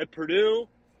 At Purdue,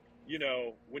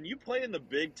 when you play in the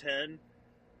Big Ten,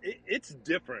 it's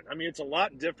different. I mean, it's a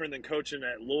lot different than coaching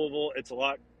at Louisville. It's a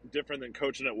lot different than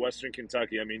coaching at Western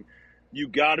Kentucky. I mean, you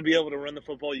got to be able to run the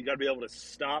football. You got to be able to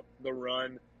stop the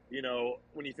run.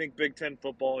 When you think Big Ten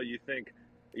football, you think,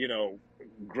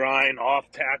 grind, off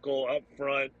tackle, up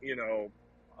front,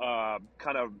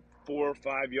 kind of 4 or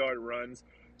 5 yard runs.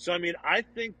 So, I mean, I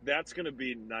think that's going to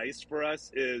be nice for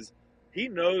us is he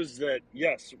knows that,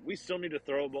 yes, we still need to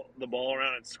throw the ball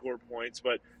around and score points,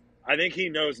 but I think he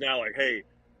knows now, like, hey,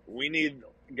 we need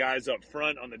guys up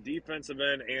front on the defensive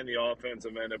end and the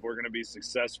offensive end if we're going to be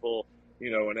successful,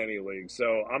 in any league.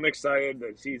 So I'm excited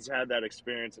that he's had that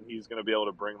experience and he's going to be able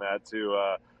to bring that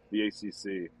to the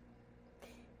ACC.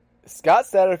 Scott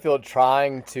Satterfield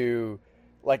trying to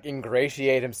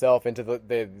ingratiate himself into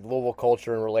the Louisville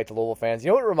culture and relate to Louisville fans. You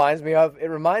know what it reminds me of? It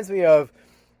reminds me of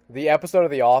the episode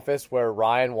of The Office where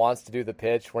Ryan wants to do the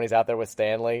pitch when he's out there with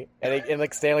Stanley,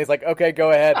 and Stanley's like, "Okay, go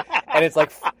ahead," and it's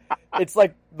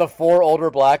like the 4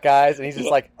 older black guys, and he's just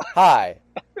like, "Hi,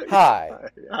 hi,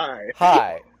 hi,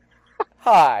 hi,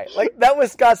 hi." Like that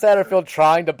was Scott Satterfield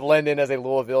trying to blend in as a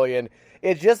Louisvillian.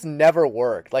 It just never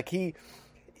worked. Like he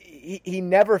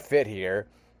never fit here.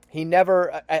 He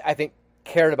never, I think,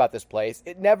 cared about this place.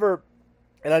 It never,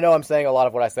 and I know I'm saying a lot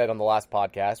of what I said on the last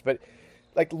podcast, but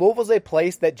Louisville's a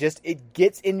place that just, it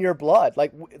gets in your blood.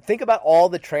 Think about all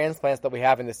the transplants that we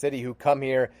have in the city who come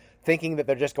here thinking that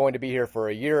they're just going to be here for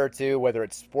a year or two, whether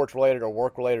it's sports related or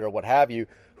work related or what have you,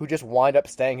 who just wind up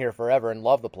staying here forever and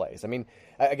love the place. I mean,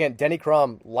 again, Denny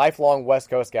Crum, lifelong West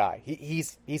Coast guy.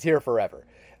 He's here forever.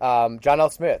 John L.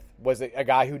 Smith was a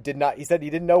guy who he said he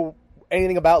didn't know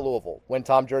anything about Louisville when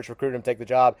Tom Jurich recruited him to take the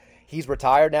job. He's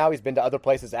retired now. He's been to other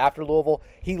places after Louisville.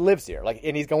 He lives here,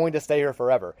 and he's going to stay here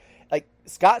forever.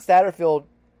 Scott Satterfield,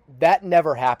 that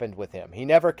never happened with him. He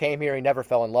never came here. He never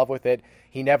fell in love with it.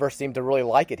 He never seemed to really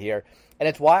like it here. And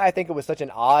it's why I think it was such an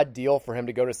odd deal for him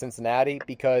to go to Cincinnati,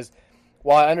 because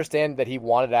while I understand that he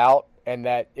wanted out and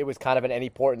that it was kind of an any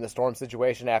port in the storm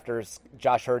situation after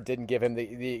Josh Hurd didn't give him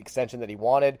the extension that he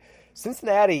wanted,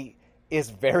 Cincinnati is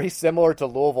very similar to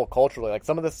Louisville culturally.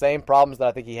 Some of the same problems that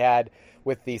I think he had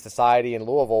with the society in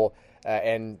Louisville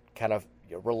and kind of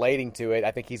relating to it,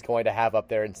 I think he's going to have up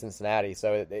there in Cincinnati.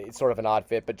 So it's sort of an odd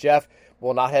fit. But Jeff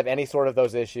will not have any of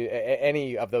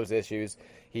those issues.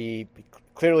 He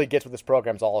clearly gets what this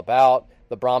program's all about.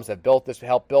 The Broms have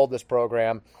helped build this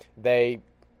program. They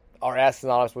are as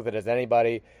synonymous with it as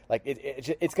anybody. Like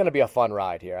it's going to be a fun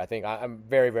ride here. I think I'm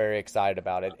very, very excited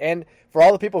about it. And for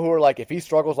all the people who are like, if he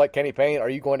struggles like Kenny Payne, are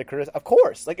you going to criticize? Of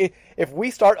course. Like if we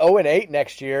start 0-8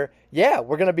 next year, yeah,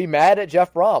 we're going to be mad at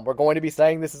Jeff Brom. We're going to be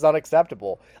saying this is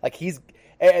unacceptable. Like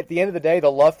at the end of the day,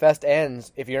 the love fest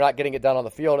ends if you're not getting it done on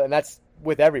the field, and that's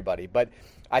with everybody. But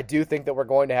I do think that we're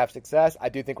going to have success. I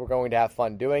do think we're going to have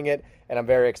fun doing it, and I'm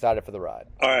very excited for the ride.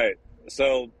 All right,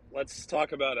 so let's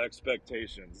talk about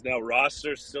expectations. Now,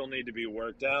 rosters still need to be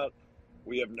worked out.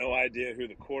 We have no idea who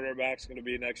the quarterback's going to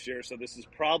be next year, so this is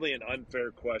probably an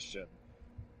unfair question.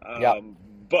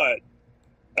 But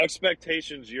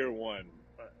expectations year one,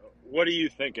 what are you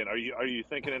thinking? Are you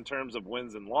thinking in terms of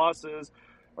wins and losses?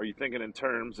 Are you thinking in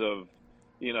terms of,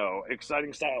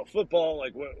 exciting style of football?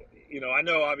 Like, what, I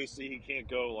know obviously he can't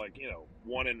go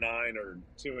 1-9 or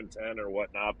 2-10 or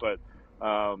whatnot, but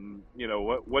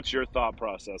what's your thought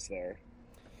process there?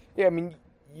 Yeah, I mean,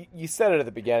 you said it at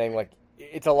the beginning. Like,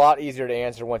 it's a lot easier to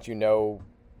answer once you know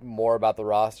more about the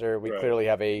roster. We clearly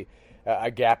have a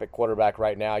gap at quarterback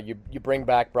right now. You bring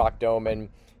back Brock Doman.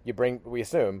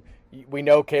 We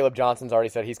know Caleb Johnson's already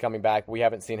said he's coming back. We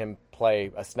haven't seen him play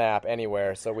a snap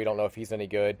anywhere, so we don't know if he's any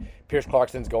good. Pierce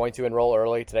Clarkson's going to enroll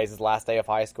early. Today's his last day of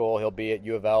high school. He'll be at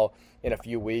U of L in a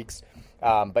few weeks.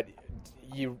 But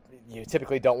you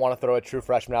typically don't want to throw a true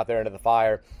freshman out there into the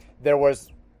fire. There was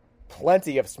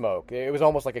plenty of smoke. It was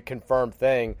almost like a confirmed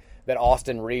thing that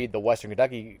Austin Reed, the Western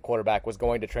Kentucky quarterback, was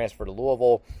going to transfer to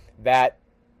Louisville. That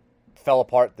fell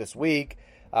apart this week.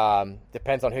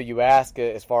 Depends on who you ask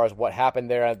as far as what happened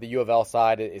there. At the U of L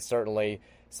side is certainly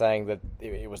saying that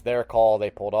it was their call. They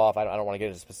pulled off. I don't want to get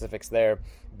into specifics there.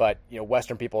 But,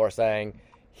 Western people are saying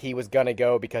he was going to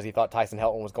go because he thought Tyson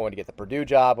Helton was going to get the Purdue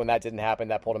job. When that didn't happen,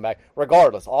 that pulled him back.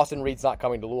 Regardless, Austin Reed's not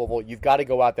coming to Louisville. You've got to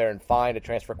go out there and find a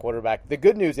transfer quarterback. The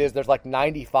good news is there's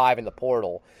 95 in the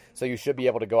portal, so you should be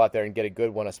able to go out there and get a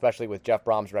good one, especially with Jeff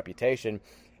Brom's reputation.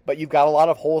 But you've got a lot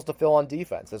of holes to fill on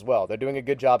defense as well. They're doing a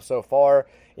good job so far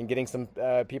in getting some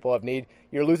people of need.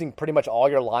 You're losing pretty much all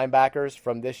your linebackers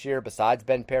from this year besides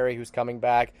Ben Perry, who's coming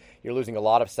back. You're losing a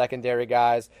lot of secondary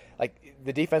guys.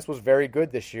 The defense was very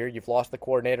good this year. You've lost the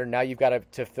coordinator. Now you've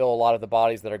got to fill a lot of the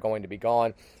bodies that are going to be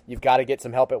gone. You've got to get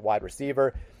some help at wide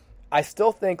receiver. I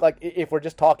still think, if we're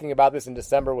just talking about this in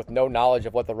December with no knowledge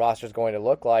of what the roster is going to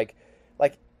look like,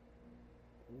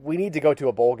 we need to go to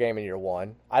a bowl game in year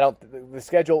one. The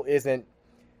schedule isn't,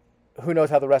 who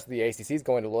knows how the rest of the ACC is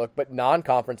going to look, but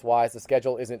non-conference wise, the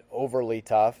schedule isn't overly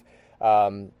tough.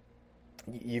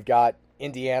 You've got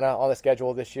Indiana on the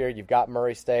schedule this year. You've got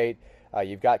Murray State.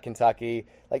 You've got Kentucky.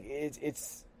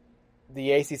 It's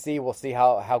the ACC. We'll see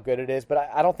how good it is, but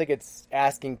I don't think it's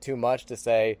asking too much to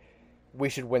say we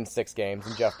should win 6 games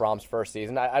in Jeff Brom's first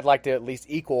season. I'd like to at least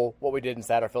equal what we did in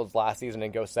Satterfield's last season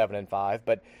and go 7-5.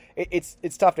 But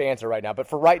it's tough to answer right now. But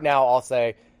for right now, I'll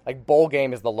say bowl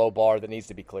game is the low bar that needs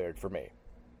to be cleared for me.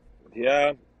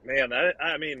 Yeah, man.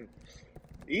 I mean,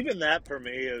 even that for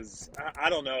me is I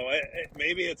don't know.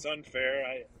 Maybe it's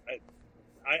unfair.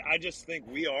 I just think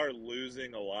we are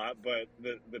losing a lot. But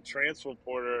the transfer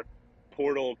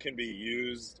portal can be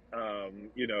used,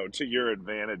 to your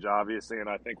advantage, obviously, and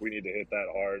I think we need to hit that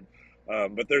hard.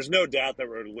 But there's no doubt that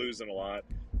we're losing a lot.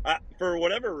 For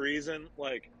whatever reason,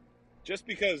 just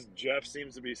because Jeff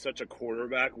seems to be such a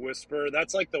quarterback whisperer,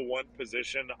 that's the one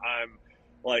position I'm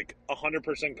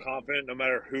 100% confident no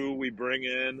matter who we bring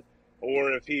in,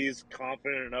 or if he's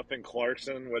confident enough in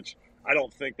Clarkson, which I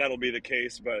don't think that'll be the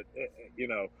case, but,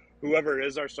 whoever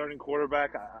is our starting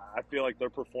quarterback, I feel like they're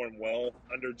performing well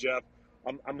under Jeff.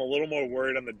 I'm a little more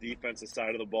worried on the defensive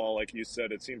side of the ball. Like you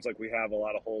said, it seems like we have a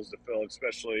lot of holes to fill,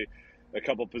 especially a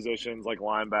couple positions like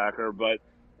linebacker. But,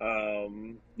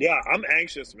 I'm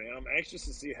anxious, man. I'm anxious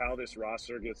to see how this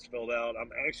roster gets filled out.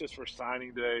 I'm anxious for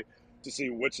signing day to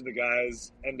see which of the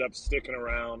guys end up sticking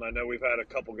around. I know we've had a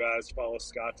couple guys follow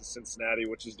Scott to Cincinnati,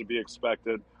 which is to be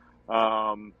expected.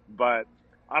 But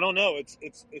I don't know.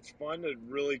 It's fun to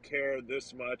really care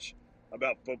this much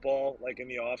about football, in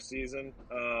the off season,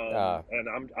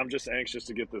 and I'm just anxious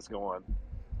to get this going.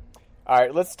 All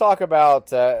right, let's talk about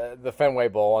the Fenway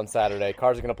Bowl on Saturday.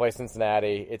 Cards are going to play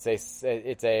Cincinnati. It's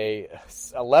a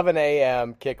 11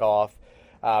 a.m. kickoff,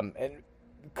 and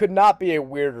could not be a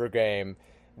weirder game.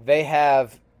 They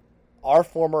have our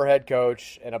former head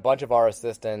coach and a bunch of our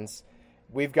assistants.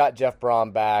 We've got Jeff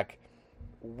Brom back.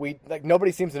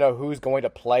 Nobody seems to know who's going to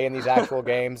play in these actual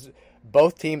games.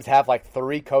 Both teams have like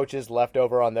 3 coaches left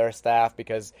over on their staff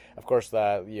because, of course,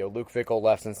 Luke Fickell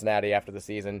left Cincinnati after the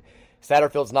season.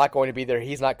 Satterfield's not going to be there.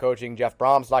 He's not coaching. Jeff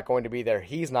Brom's not going to be there.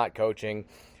 He's not coaching.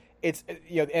 It's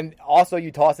and also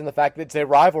you toss in the fact that it's a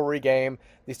rivalry game.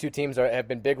 These two teams have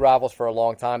been big rivals for a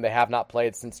long time. They have not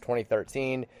played since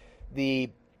 2013. The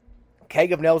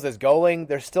Keg of Nails is going.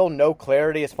 There's still no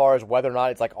clarity as far as whether or not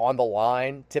it's like on the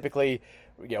line. Typically,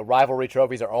 rivalry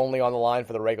trophies are only on the line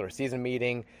for the regular season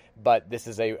meeting, but this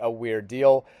is a weird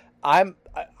deal. I'm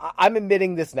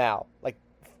admitting this now, like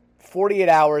 48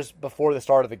 hours before the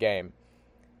start of the game.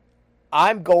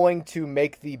 I'm going to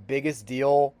make the biggest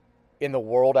deal in the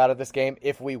world out of this game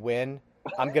if we win.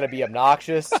 I'm going to be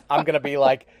obnoxious. I'm going to be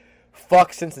like,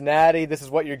 fuck Cincinnati. This is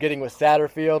what you're getting with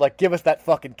Satterfield. Like, give us that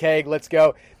fucking keg. Let's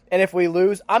go. And if we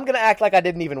lose, I'm going to act like I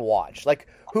didn't even watch. Like,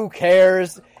 who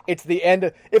cares? It's the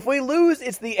end. If we lose,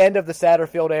 it's the end of the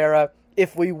Satterfield era.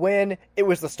 If we win, it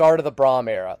was the start of the Brom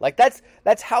era. Like, that's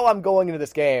how I'm going into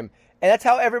this game. And that's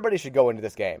how everybody should go into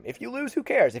this game. If you lose, who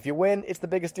cares? If you win, it's the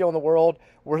biggest deal in the world.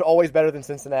 We're always better than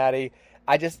Cincinnati.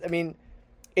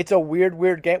 It's a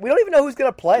weird game. We don't even know who's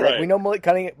going to play. Right. Like, we know Malik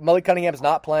Cunningham's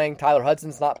not playing. Tyler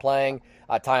Hudson's not playing.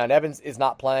 Tyon Evans is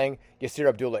not playing. Yasir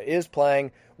Abdullah is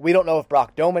playing. We don't know if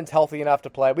Brock Doman's healthy enough to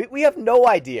play. We have no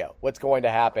idea what's going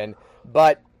to happen,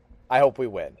 but I hope we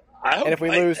win. And if we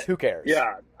lose, who cares?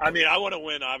 Yeah. I want to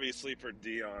win, obviously, for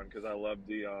Dion because I love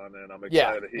Dion, and I'm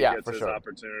excited he gets his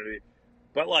opportunity.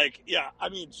 But,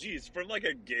 geez, from, a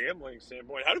gambling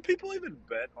standpoint, how do people even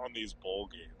bet on these bowl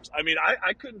games?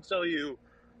 I couldn't tell you,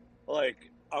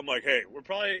 I'm like, hey, we're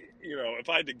probably, if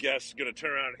I had to guess, going to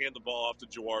turn around and hand the ball off to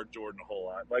Jawar Jordan a whole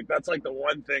lot. That's, the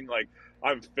one thing,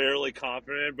 I'm fairly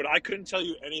confident in. But I couldn't tell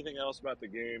you anything else about the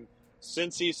game.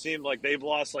 Since he seemed like they've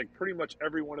lost, pretty much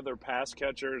every one of their pass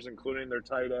catchers, including their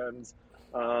tight ends.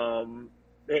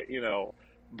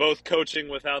 Both coaching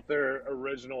without their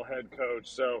original head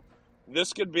coach. So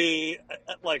this could be,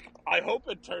 I hope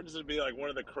it turns to be, one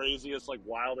of the craziest,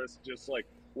 wildest, just,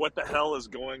 what the hell is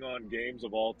going on games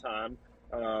of all time.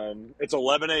 It's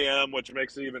 11 a.m., which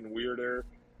makes it even weirder.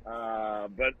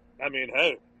 But,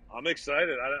 hey, I'm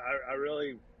excited. I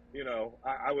really,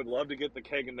 I would love to get the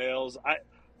keg of nails.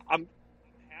 I'm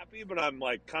happy, but I'm,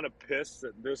 kind of pissed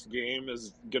that this game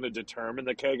is going to determine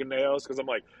the keg of nails because I'm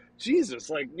like, Jesus,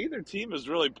 neither team is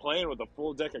really playing with a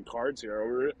full deck of cards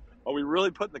here. Are we really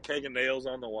putting the keg of nails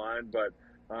on the line? But,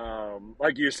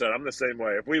 like you said, I'm the same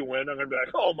way. If we win, I'm going to be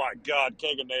like, oh, my God,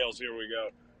 keg of nails, here we go.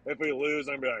 If we lose,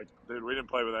 I'm going to be like, dude, we didn't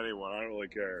play with anyone. I don't really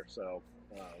care. So,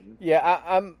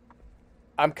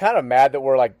 I'm kind of mad that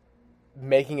we're,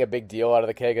 making a big deal out of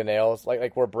the keg of nails.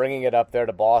 Like we're bringing it up there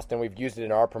to Boston. We've used it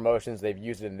in our promotions. They've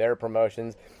used it in their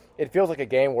promotions. It feels like a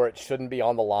game where it shouldn't be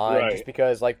on the line just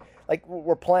because, like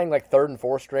we're playing, third and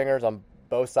fourth stringers on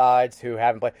both sides who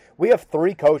haven't played. We have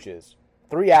 3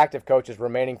 active coaches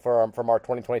remaining from our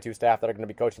 2022 staff that are going to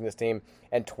be coaching this team,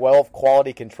 and 12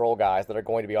 quality control guys that are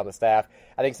going to be on the staff.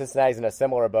 I think Cincinnati's in a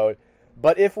similar boat.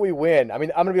 But if we win, I'm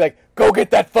going to be like, go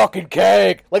get that fucking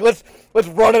keg. Let's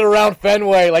run it around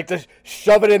Fenway, just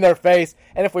shove it in their face.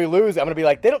 And if we lose, I'm going to be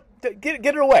like, they don't get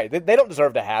it away. They don't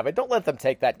deserve to have it. Don't let them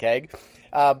take that keg.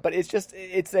 But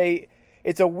it's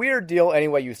a weird deal any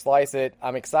way you slice it.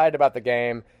 I'm excited about the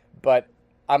game, but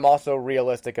I'm also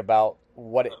realistic about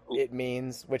what it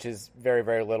means, which is very,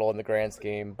 very little in the grand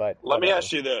scheme. But let me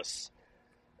ask you this.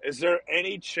 Is there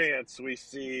any chance we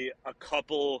see a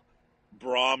couple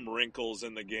Brom wrinkles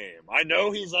in the game? I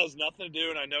know he has nothing to do,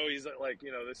 and I know he's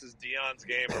this is Dion's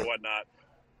game or whatnot.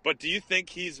 But do you think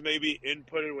he's maybe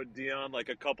inputted with Dion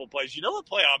a couple plays? You know what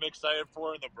play I'm excited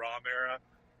for in the Brom era?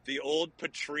 The old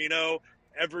Petrino,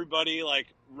 everybody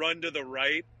run to the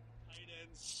right, tight end,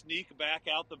 sneak back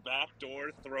out the back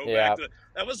door, throw back to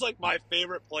that was my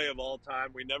favorite play of all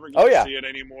time. We never get to see it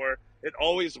anymore. It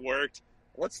always worked.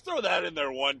 Let's throw that in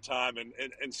there one time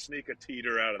and sneak a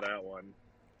teeter out of that one.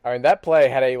 That play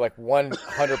had a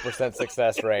 100%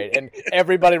 success rate, and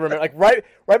everybody remember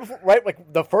right before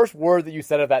the first word that you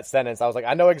said of that sentence, I was like,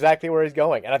 I know exactly where he's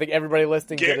going, and I think everybody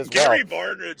listening did as well. Gary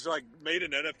Barnidge made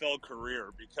an NFL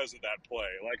career because of that play.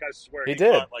 I swear he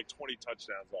did. Caught 20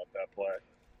 touchdowns off that play.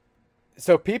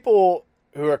 So people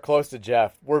who are close to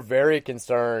Jeff were very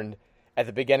concerned at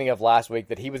the beginning of last week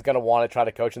that he was going to want to try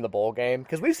to coach in the bowl game,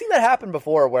 because we've seen that happen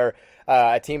before where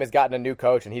a team has gotten a new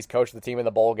coach and he's coached the team in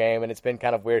the bowl game, and it's been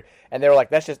kind of weird. And they were like,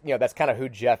 that's just, that's kind of who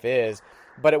Jeff is.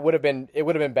 But it would have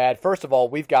been bad. First of all,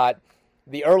 we've got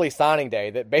the early signing day,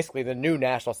 that basically the new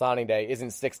national signing day is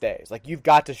in 6 days. You've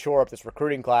got to shore up this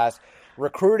recruiting class.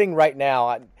 Recruiting right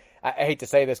now, I hate to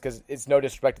say this because it's no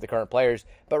disrespect to the current players,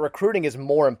 but recruiting is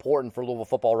more important for Louisville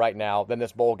football right now than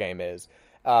this bowl game is.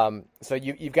 So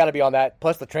you've got to be on that.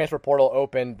 Plus, the transfer portal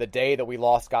opened the day that we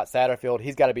lost Scott Satterfield.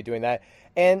 He's got to be doing that.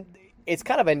 And it's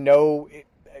kind of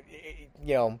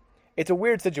it's a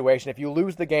weird situation. If you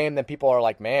lose the game, then people are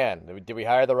like, man, did we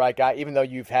hire the right guy? Even though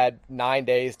you've had 9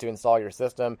 days to install your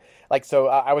system. So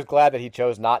I was glad that he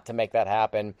chose not to make that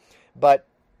happen. But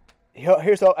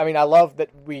I love that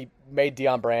we made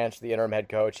Deion Branch the interim head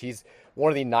coach. He's one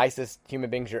of the nicest human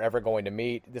beings you're ever going to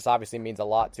meet. This obviously means a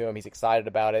lot to him. He's excited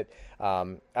about it.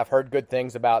 I've heard good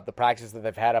things about the practices that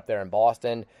they've had up there in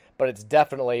Boston, but it's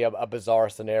definitely a bizarre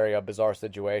scenario, a bizarre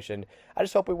situation. I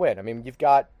just hope we win. I mean,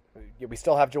 we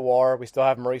still have Jawar, we still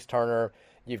have Maurice Turner.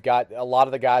 You've got a lot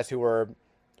of the guys who were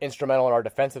instrumental in our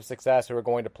defensive success who are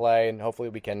going to play, and hopefully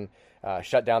we can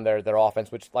shut down their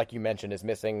offense, which, like you mentioned, is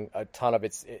missing a ton of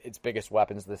its biggest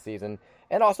weapons this season.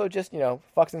 And also just,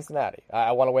 fuck Cincinnati.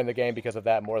 I want to win the game because of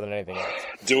that more than anything else.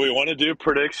 Do we want to do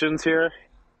predictions here?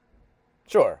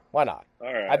 Sure, why not?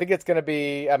 All right. I think it's going to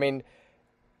be,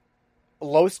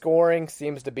 low scoring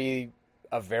seems to be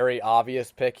a very obvious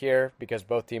pick here because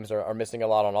both teams are missing a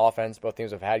lot on offense. Both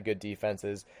teams have had good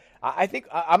defenses. I think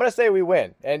I'm going to say we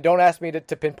win. And don't ask me to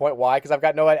pinpoint why because I've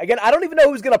got no idea. Again, I don't even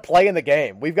know who's going to play in the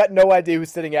game. We've got no idea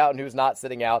who's sitting out and who's not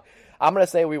sitting out. I'm going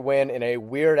to say we win in a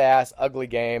weird-ass, ugly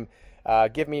game.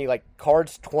 Give me,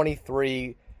 Cards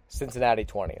 23, Cincinnati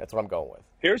 20. That's what I'm going with.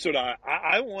 Here's what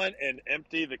I want an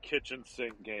empty the kitchen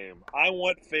sink game. I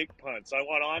want fake punts. I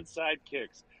want onside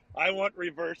kicks. I want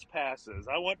reverse passes.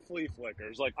 I want flea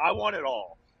flickers. I want it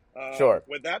all. Sure.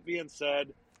 With that being said,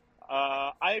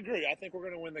 I agree. I think we're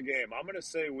going to win the game. I'm going to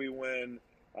say we win.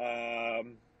 I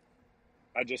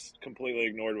just completely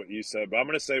ignored what you said, but I'm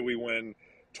going to say we win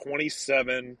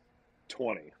 27-20.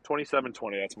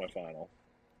 27-20, that's my final.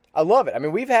 I love it. I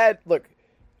mean, we've had – look,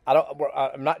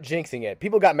 I'm not jinxing it.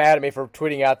 People got mad at me for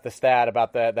tweeting out the stat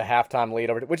about the halftime lead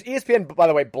over, which ESPN, by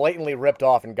the way, blatantly ripped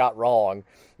off and got wrong.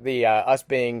 The us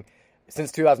being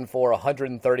since 2004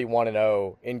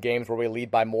 131-0 in games where we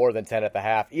lead by more than 10 at the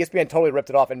half. ESPN totally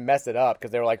ripped it off and messed it up because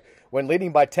they were like, when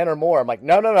leading by 10 or more, I'm like,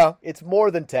 no, it's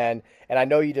more than 10, and I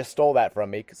know you just stole that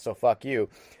from me, so fuck you.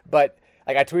 But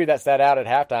I tweeted that stat out at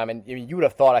halftime, and you would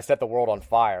have thought I set the world on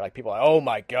fire. People are like, oh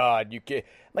my god, you can't.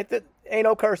 That ain't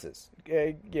no curses.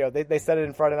 They said it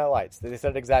in Friday Night Lights. They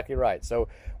said it exactly right. So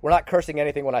we're not cursing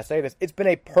anything when I say this. It's been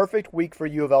a perfect week for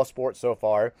U of L sports so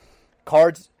far.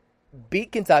 Cards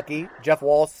beat Kentucky. Jeff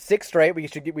Walz 6 straight. We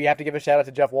have to give a shout out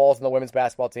to Jeff Walz and the women's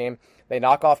basketball team. They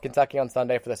knock off Kentucky on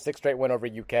Sunday for the 6th straight win over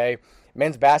UK.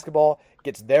 Men's basketball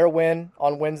gets their win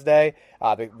on Wednesday.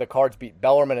 The Cards beat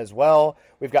Bellarmine as well.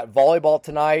 We've got volleyball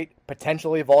tonight,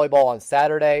 potentially volleyball on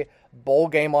Saturday, bowl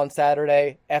game on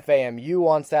Saturday, FAMU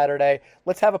on Saturday.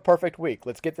 Let's have a perfect week.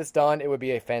 Let's get this done. It would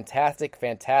be a fantastic,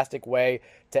 fantastic way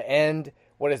to end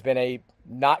what has been a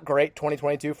not great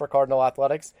 2022 for Cardinal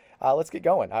Athletics. Let's get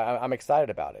going. I'm excited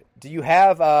about it. Do you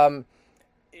have,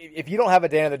 if you don't have a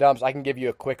Dan in the Dumps, I can give you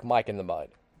a quick mic in the mud.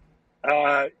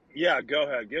 Yeah, go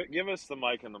ahead. Give us the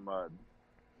mic in the mud.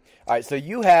 All right, so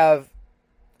you have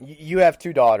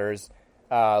 2 daughters.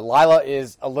 Lila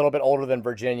is a little bit older than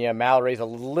Virginia. Mallory's a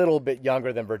little bit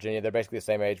younger than Virginia. They're basically the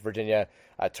same age. Virginia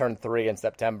turned 3 in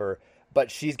September,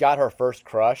 but she's got her first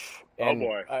crush. And oh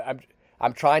boy!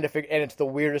 I'm trying to figure, and it's the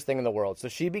weirdest thing in the world. So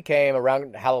she became,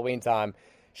 around Halloween time,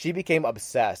 she became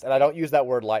obsessed, and I don't use that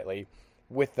word lightly,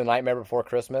 with The Nightmare Before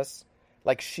Christmas.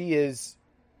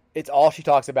 It's all she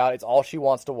talks about. It's all she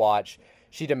wants to watch.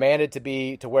 She demanded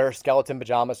to wear skeleton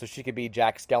pajamas so she could be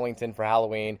Jack Skellington for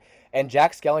Halloween. And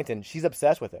Jack Skellington, she's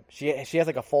obsessed with him. She has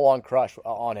a full-on crush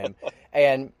on him.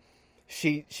 And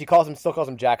she still calls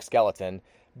him Jack Skeleton,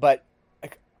 but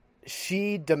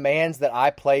she demands that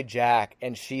I play Jack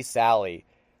and she's Sally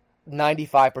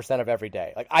 95% of every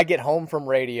day. I get home from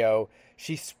radio,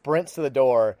 she sprints to the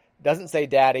door, doesn't say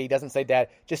daddy, doesn't say dad,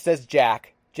 just says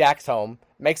Jack. Jack's home,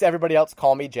 makes everybody else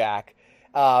call me Jack.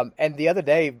 And the other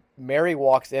day, Mary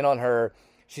walks in on her.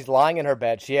 She's lying in her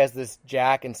bed. She has this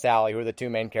Jack and Sally, who are the 2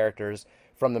 main characters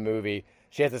from the movie.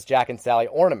 She has this Jack and Sally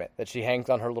ornament that she hangs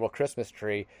on her little Christmas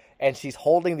tree. And she's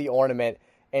holding the ornament,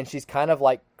 and she's kind of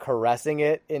caressing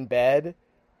it in bed.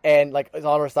 And is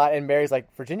on her side. And Mary's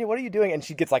like, Virginia, what are you doing? And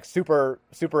she gets super,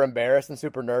 super embarrassed and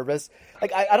super nervous.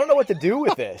 I don't know what to do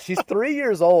with this. She's 3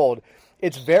 years old.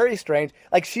 It's very strange.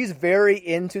 She's very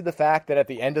into the fact that at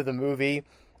the end of the movie,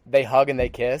 they hug and they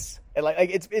kiss. And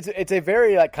it's a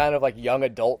very kind of young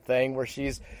adult thing where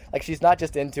she's not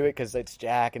just into it because it's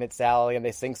Jack and it's Sally and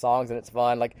they sing songs and it's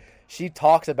fun. She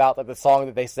talks about the song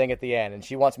that they sing at the end, and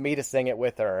she wants me to sing it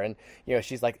with her. And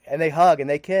she's like, and they hug and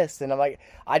they kiss, and I'm like,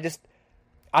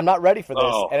 I'm not ready for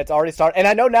this, and it's already started. And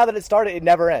I know now that it started, it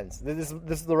never ends. This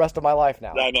is the rest of my life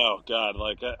now. I know, God,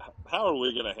 like, how are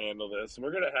we going to handle this?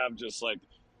 We're going to have just like,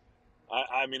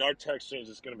 I mean, our text change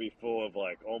is going to be full of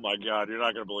like, oh my God, you're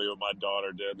not going to believe what my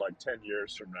daughter did like 10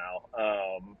 years from now.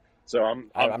 So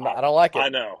I don't like it. I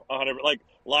know, 100. Like,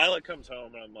 Lila comes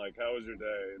home and I'm like, how was your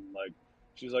day? And like,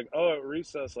 she's like, oh, at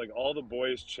recess, like all the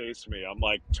boys chased me. I'm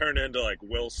like, turned into like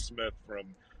Will Smith from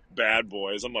Bad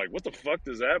Boys. I'm like, what the fuck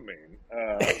does that mean?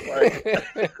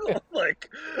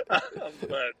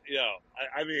 But yeah,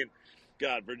 I mean,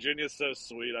 God, Virginia's so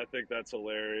sweet. I think that's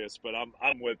hilarious. But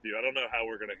I'm with you. I don't know how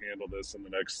we're going to handle this in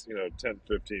the next 10,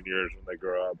 15 years when they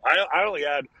grow up. I only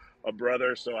had a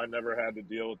brother, so I never had to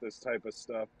deal with this type of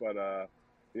stuff. But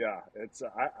yeah, it's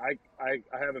I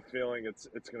have a feeling it's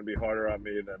going to be harder on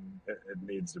me than it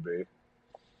needs to be.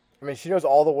 I mean, she knows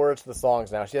all the words to the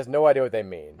songs now. She has no idea what they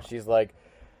mean. She's like,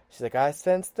 I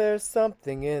sense there's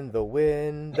something in the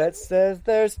wind that says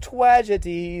there's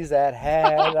tragedies at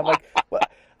hand. I'm like, what?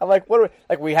 What are we,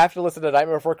 like, we have to listen to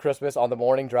Nightmare Before Christmas on the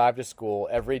morning drive to school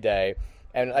every day.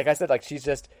 And like I said, like, she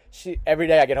every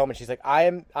day I get home and she's like, I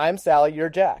am Sally, you're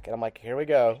Jack. And I'm like, here we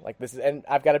go. Like, this is, and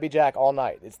I've got to be Jack all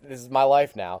night. This is my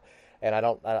life now. And I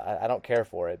don't care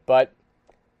for it, but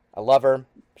I love her.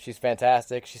 She's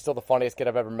fantastic. She's still the funniest kid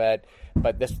I've ever met.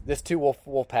 But this too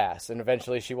will pass, and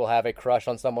eventually she will have a crush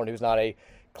on someone who's not a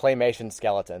claymation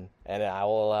skeleton, and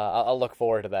I'll look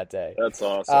forward to that day. That's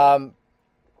awesome.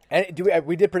 And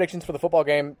we did predictions for the football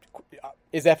game.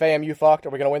 Is FAMU fucked? Are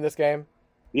we going to win this game?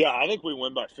 Yeah, I think we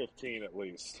win by 15 at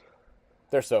least.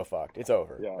 They're so fucked. It's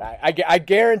over. Yeah. I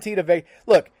guarantee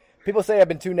look. People say I've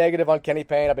been too negative on Kenny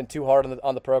Payne. I've been too hard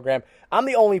on the program. I'm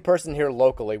the only person here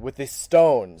locally with the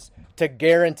stones to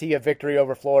guarantee a victory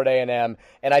over Florida A&M,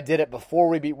 and I did it before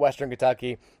we beat Western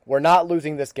Kentucky. We're not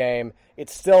losing this game.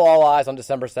 It's still all eyes on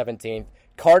December 17th.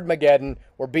 Cardmageddon.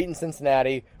 We're beating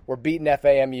Cincinnati. We're beating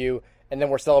FAMU. And then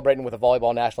we're celebrating with a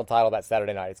volleyball national title that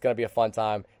Saturday night. It's going to be a fun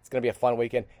time. It's going to be a fun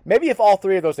weekend. Maybe if all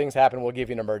three of those things happen, we'll give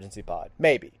you an emergency pod.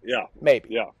 Maybe. Yeah. Maybe.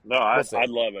 Yeah. No, I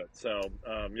love it. So,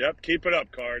 yep, keep it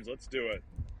up, Cards. Let's do it.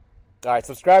 All right,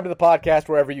 subscribe to the podcast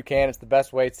wherever you can. It's the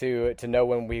best way to know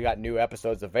when we got new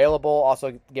episodes available.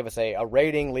 Also, give us a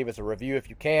rating. Leave us a review if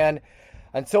you can.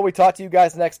 Until we talk to you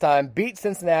guys next time, beat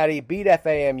Cincinnati, beat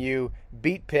FAMU,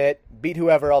 beat Pitt, beat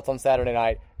whoever else on Saturday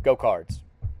night. Go Cards.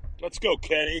 Let's go,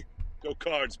 Kenny. Go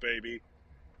Cards, baby.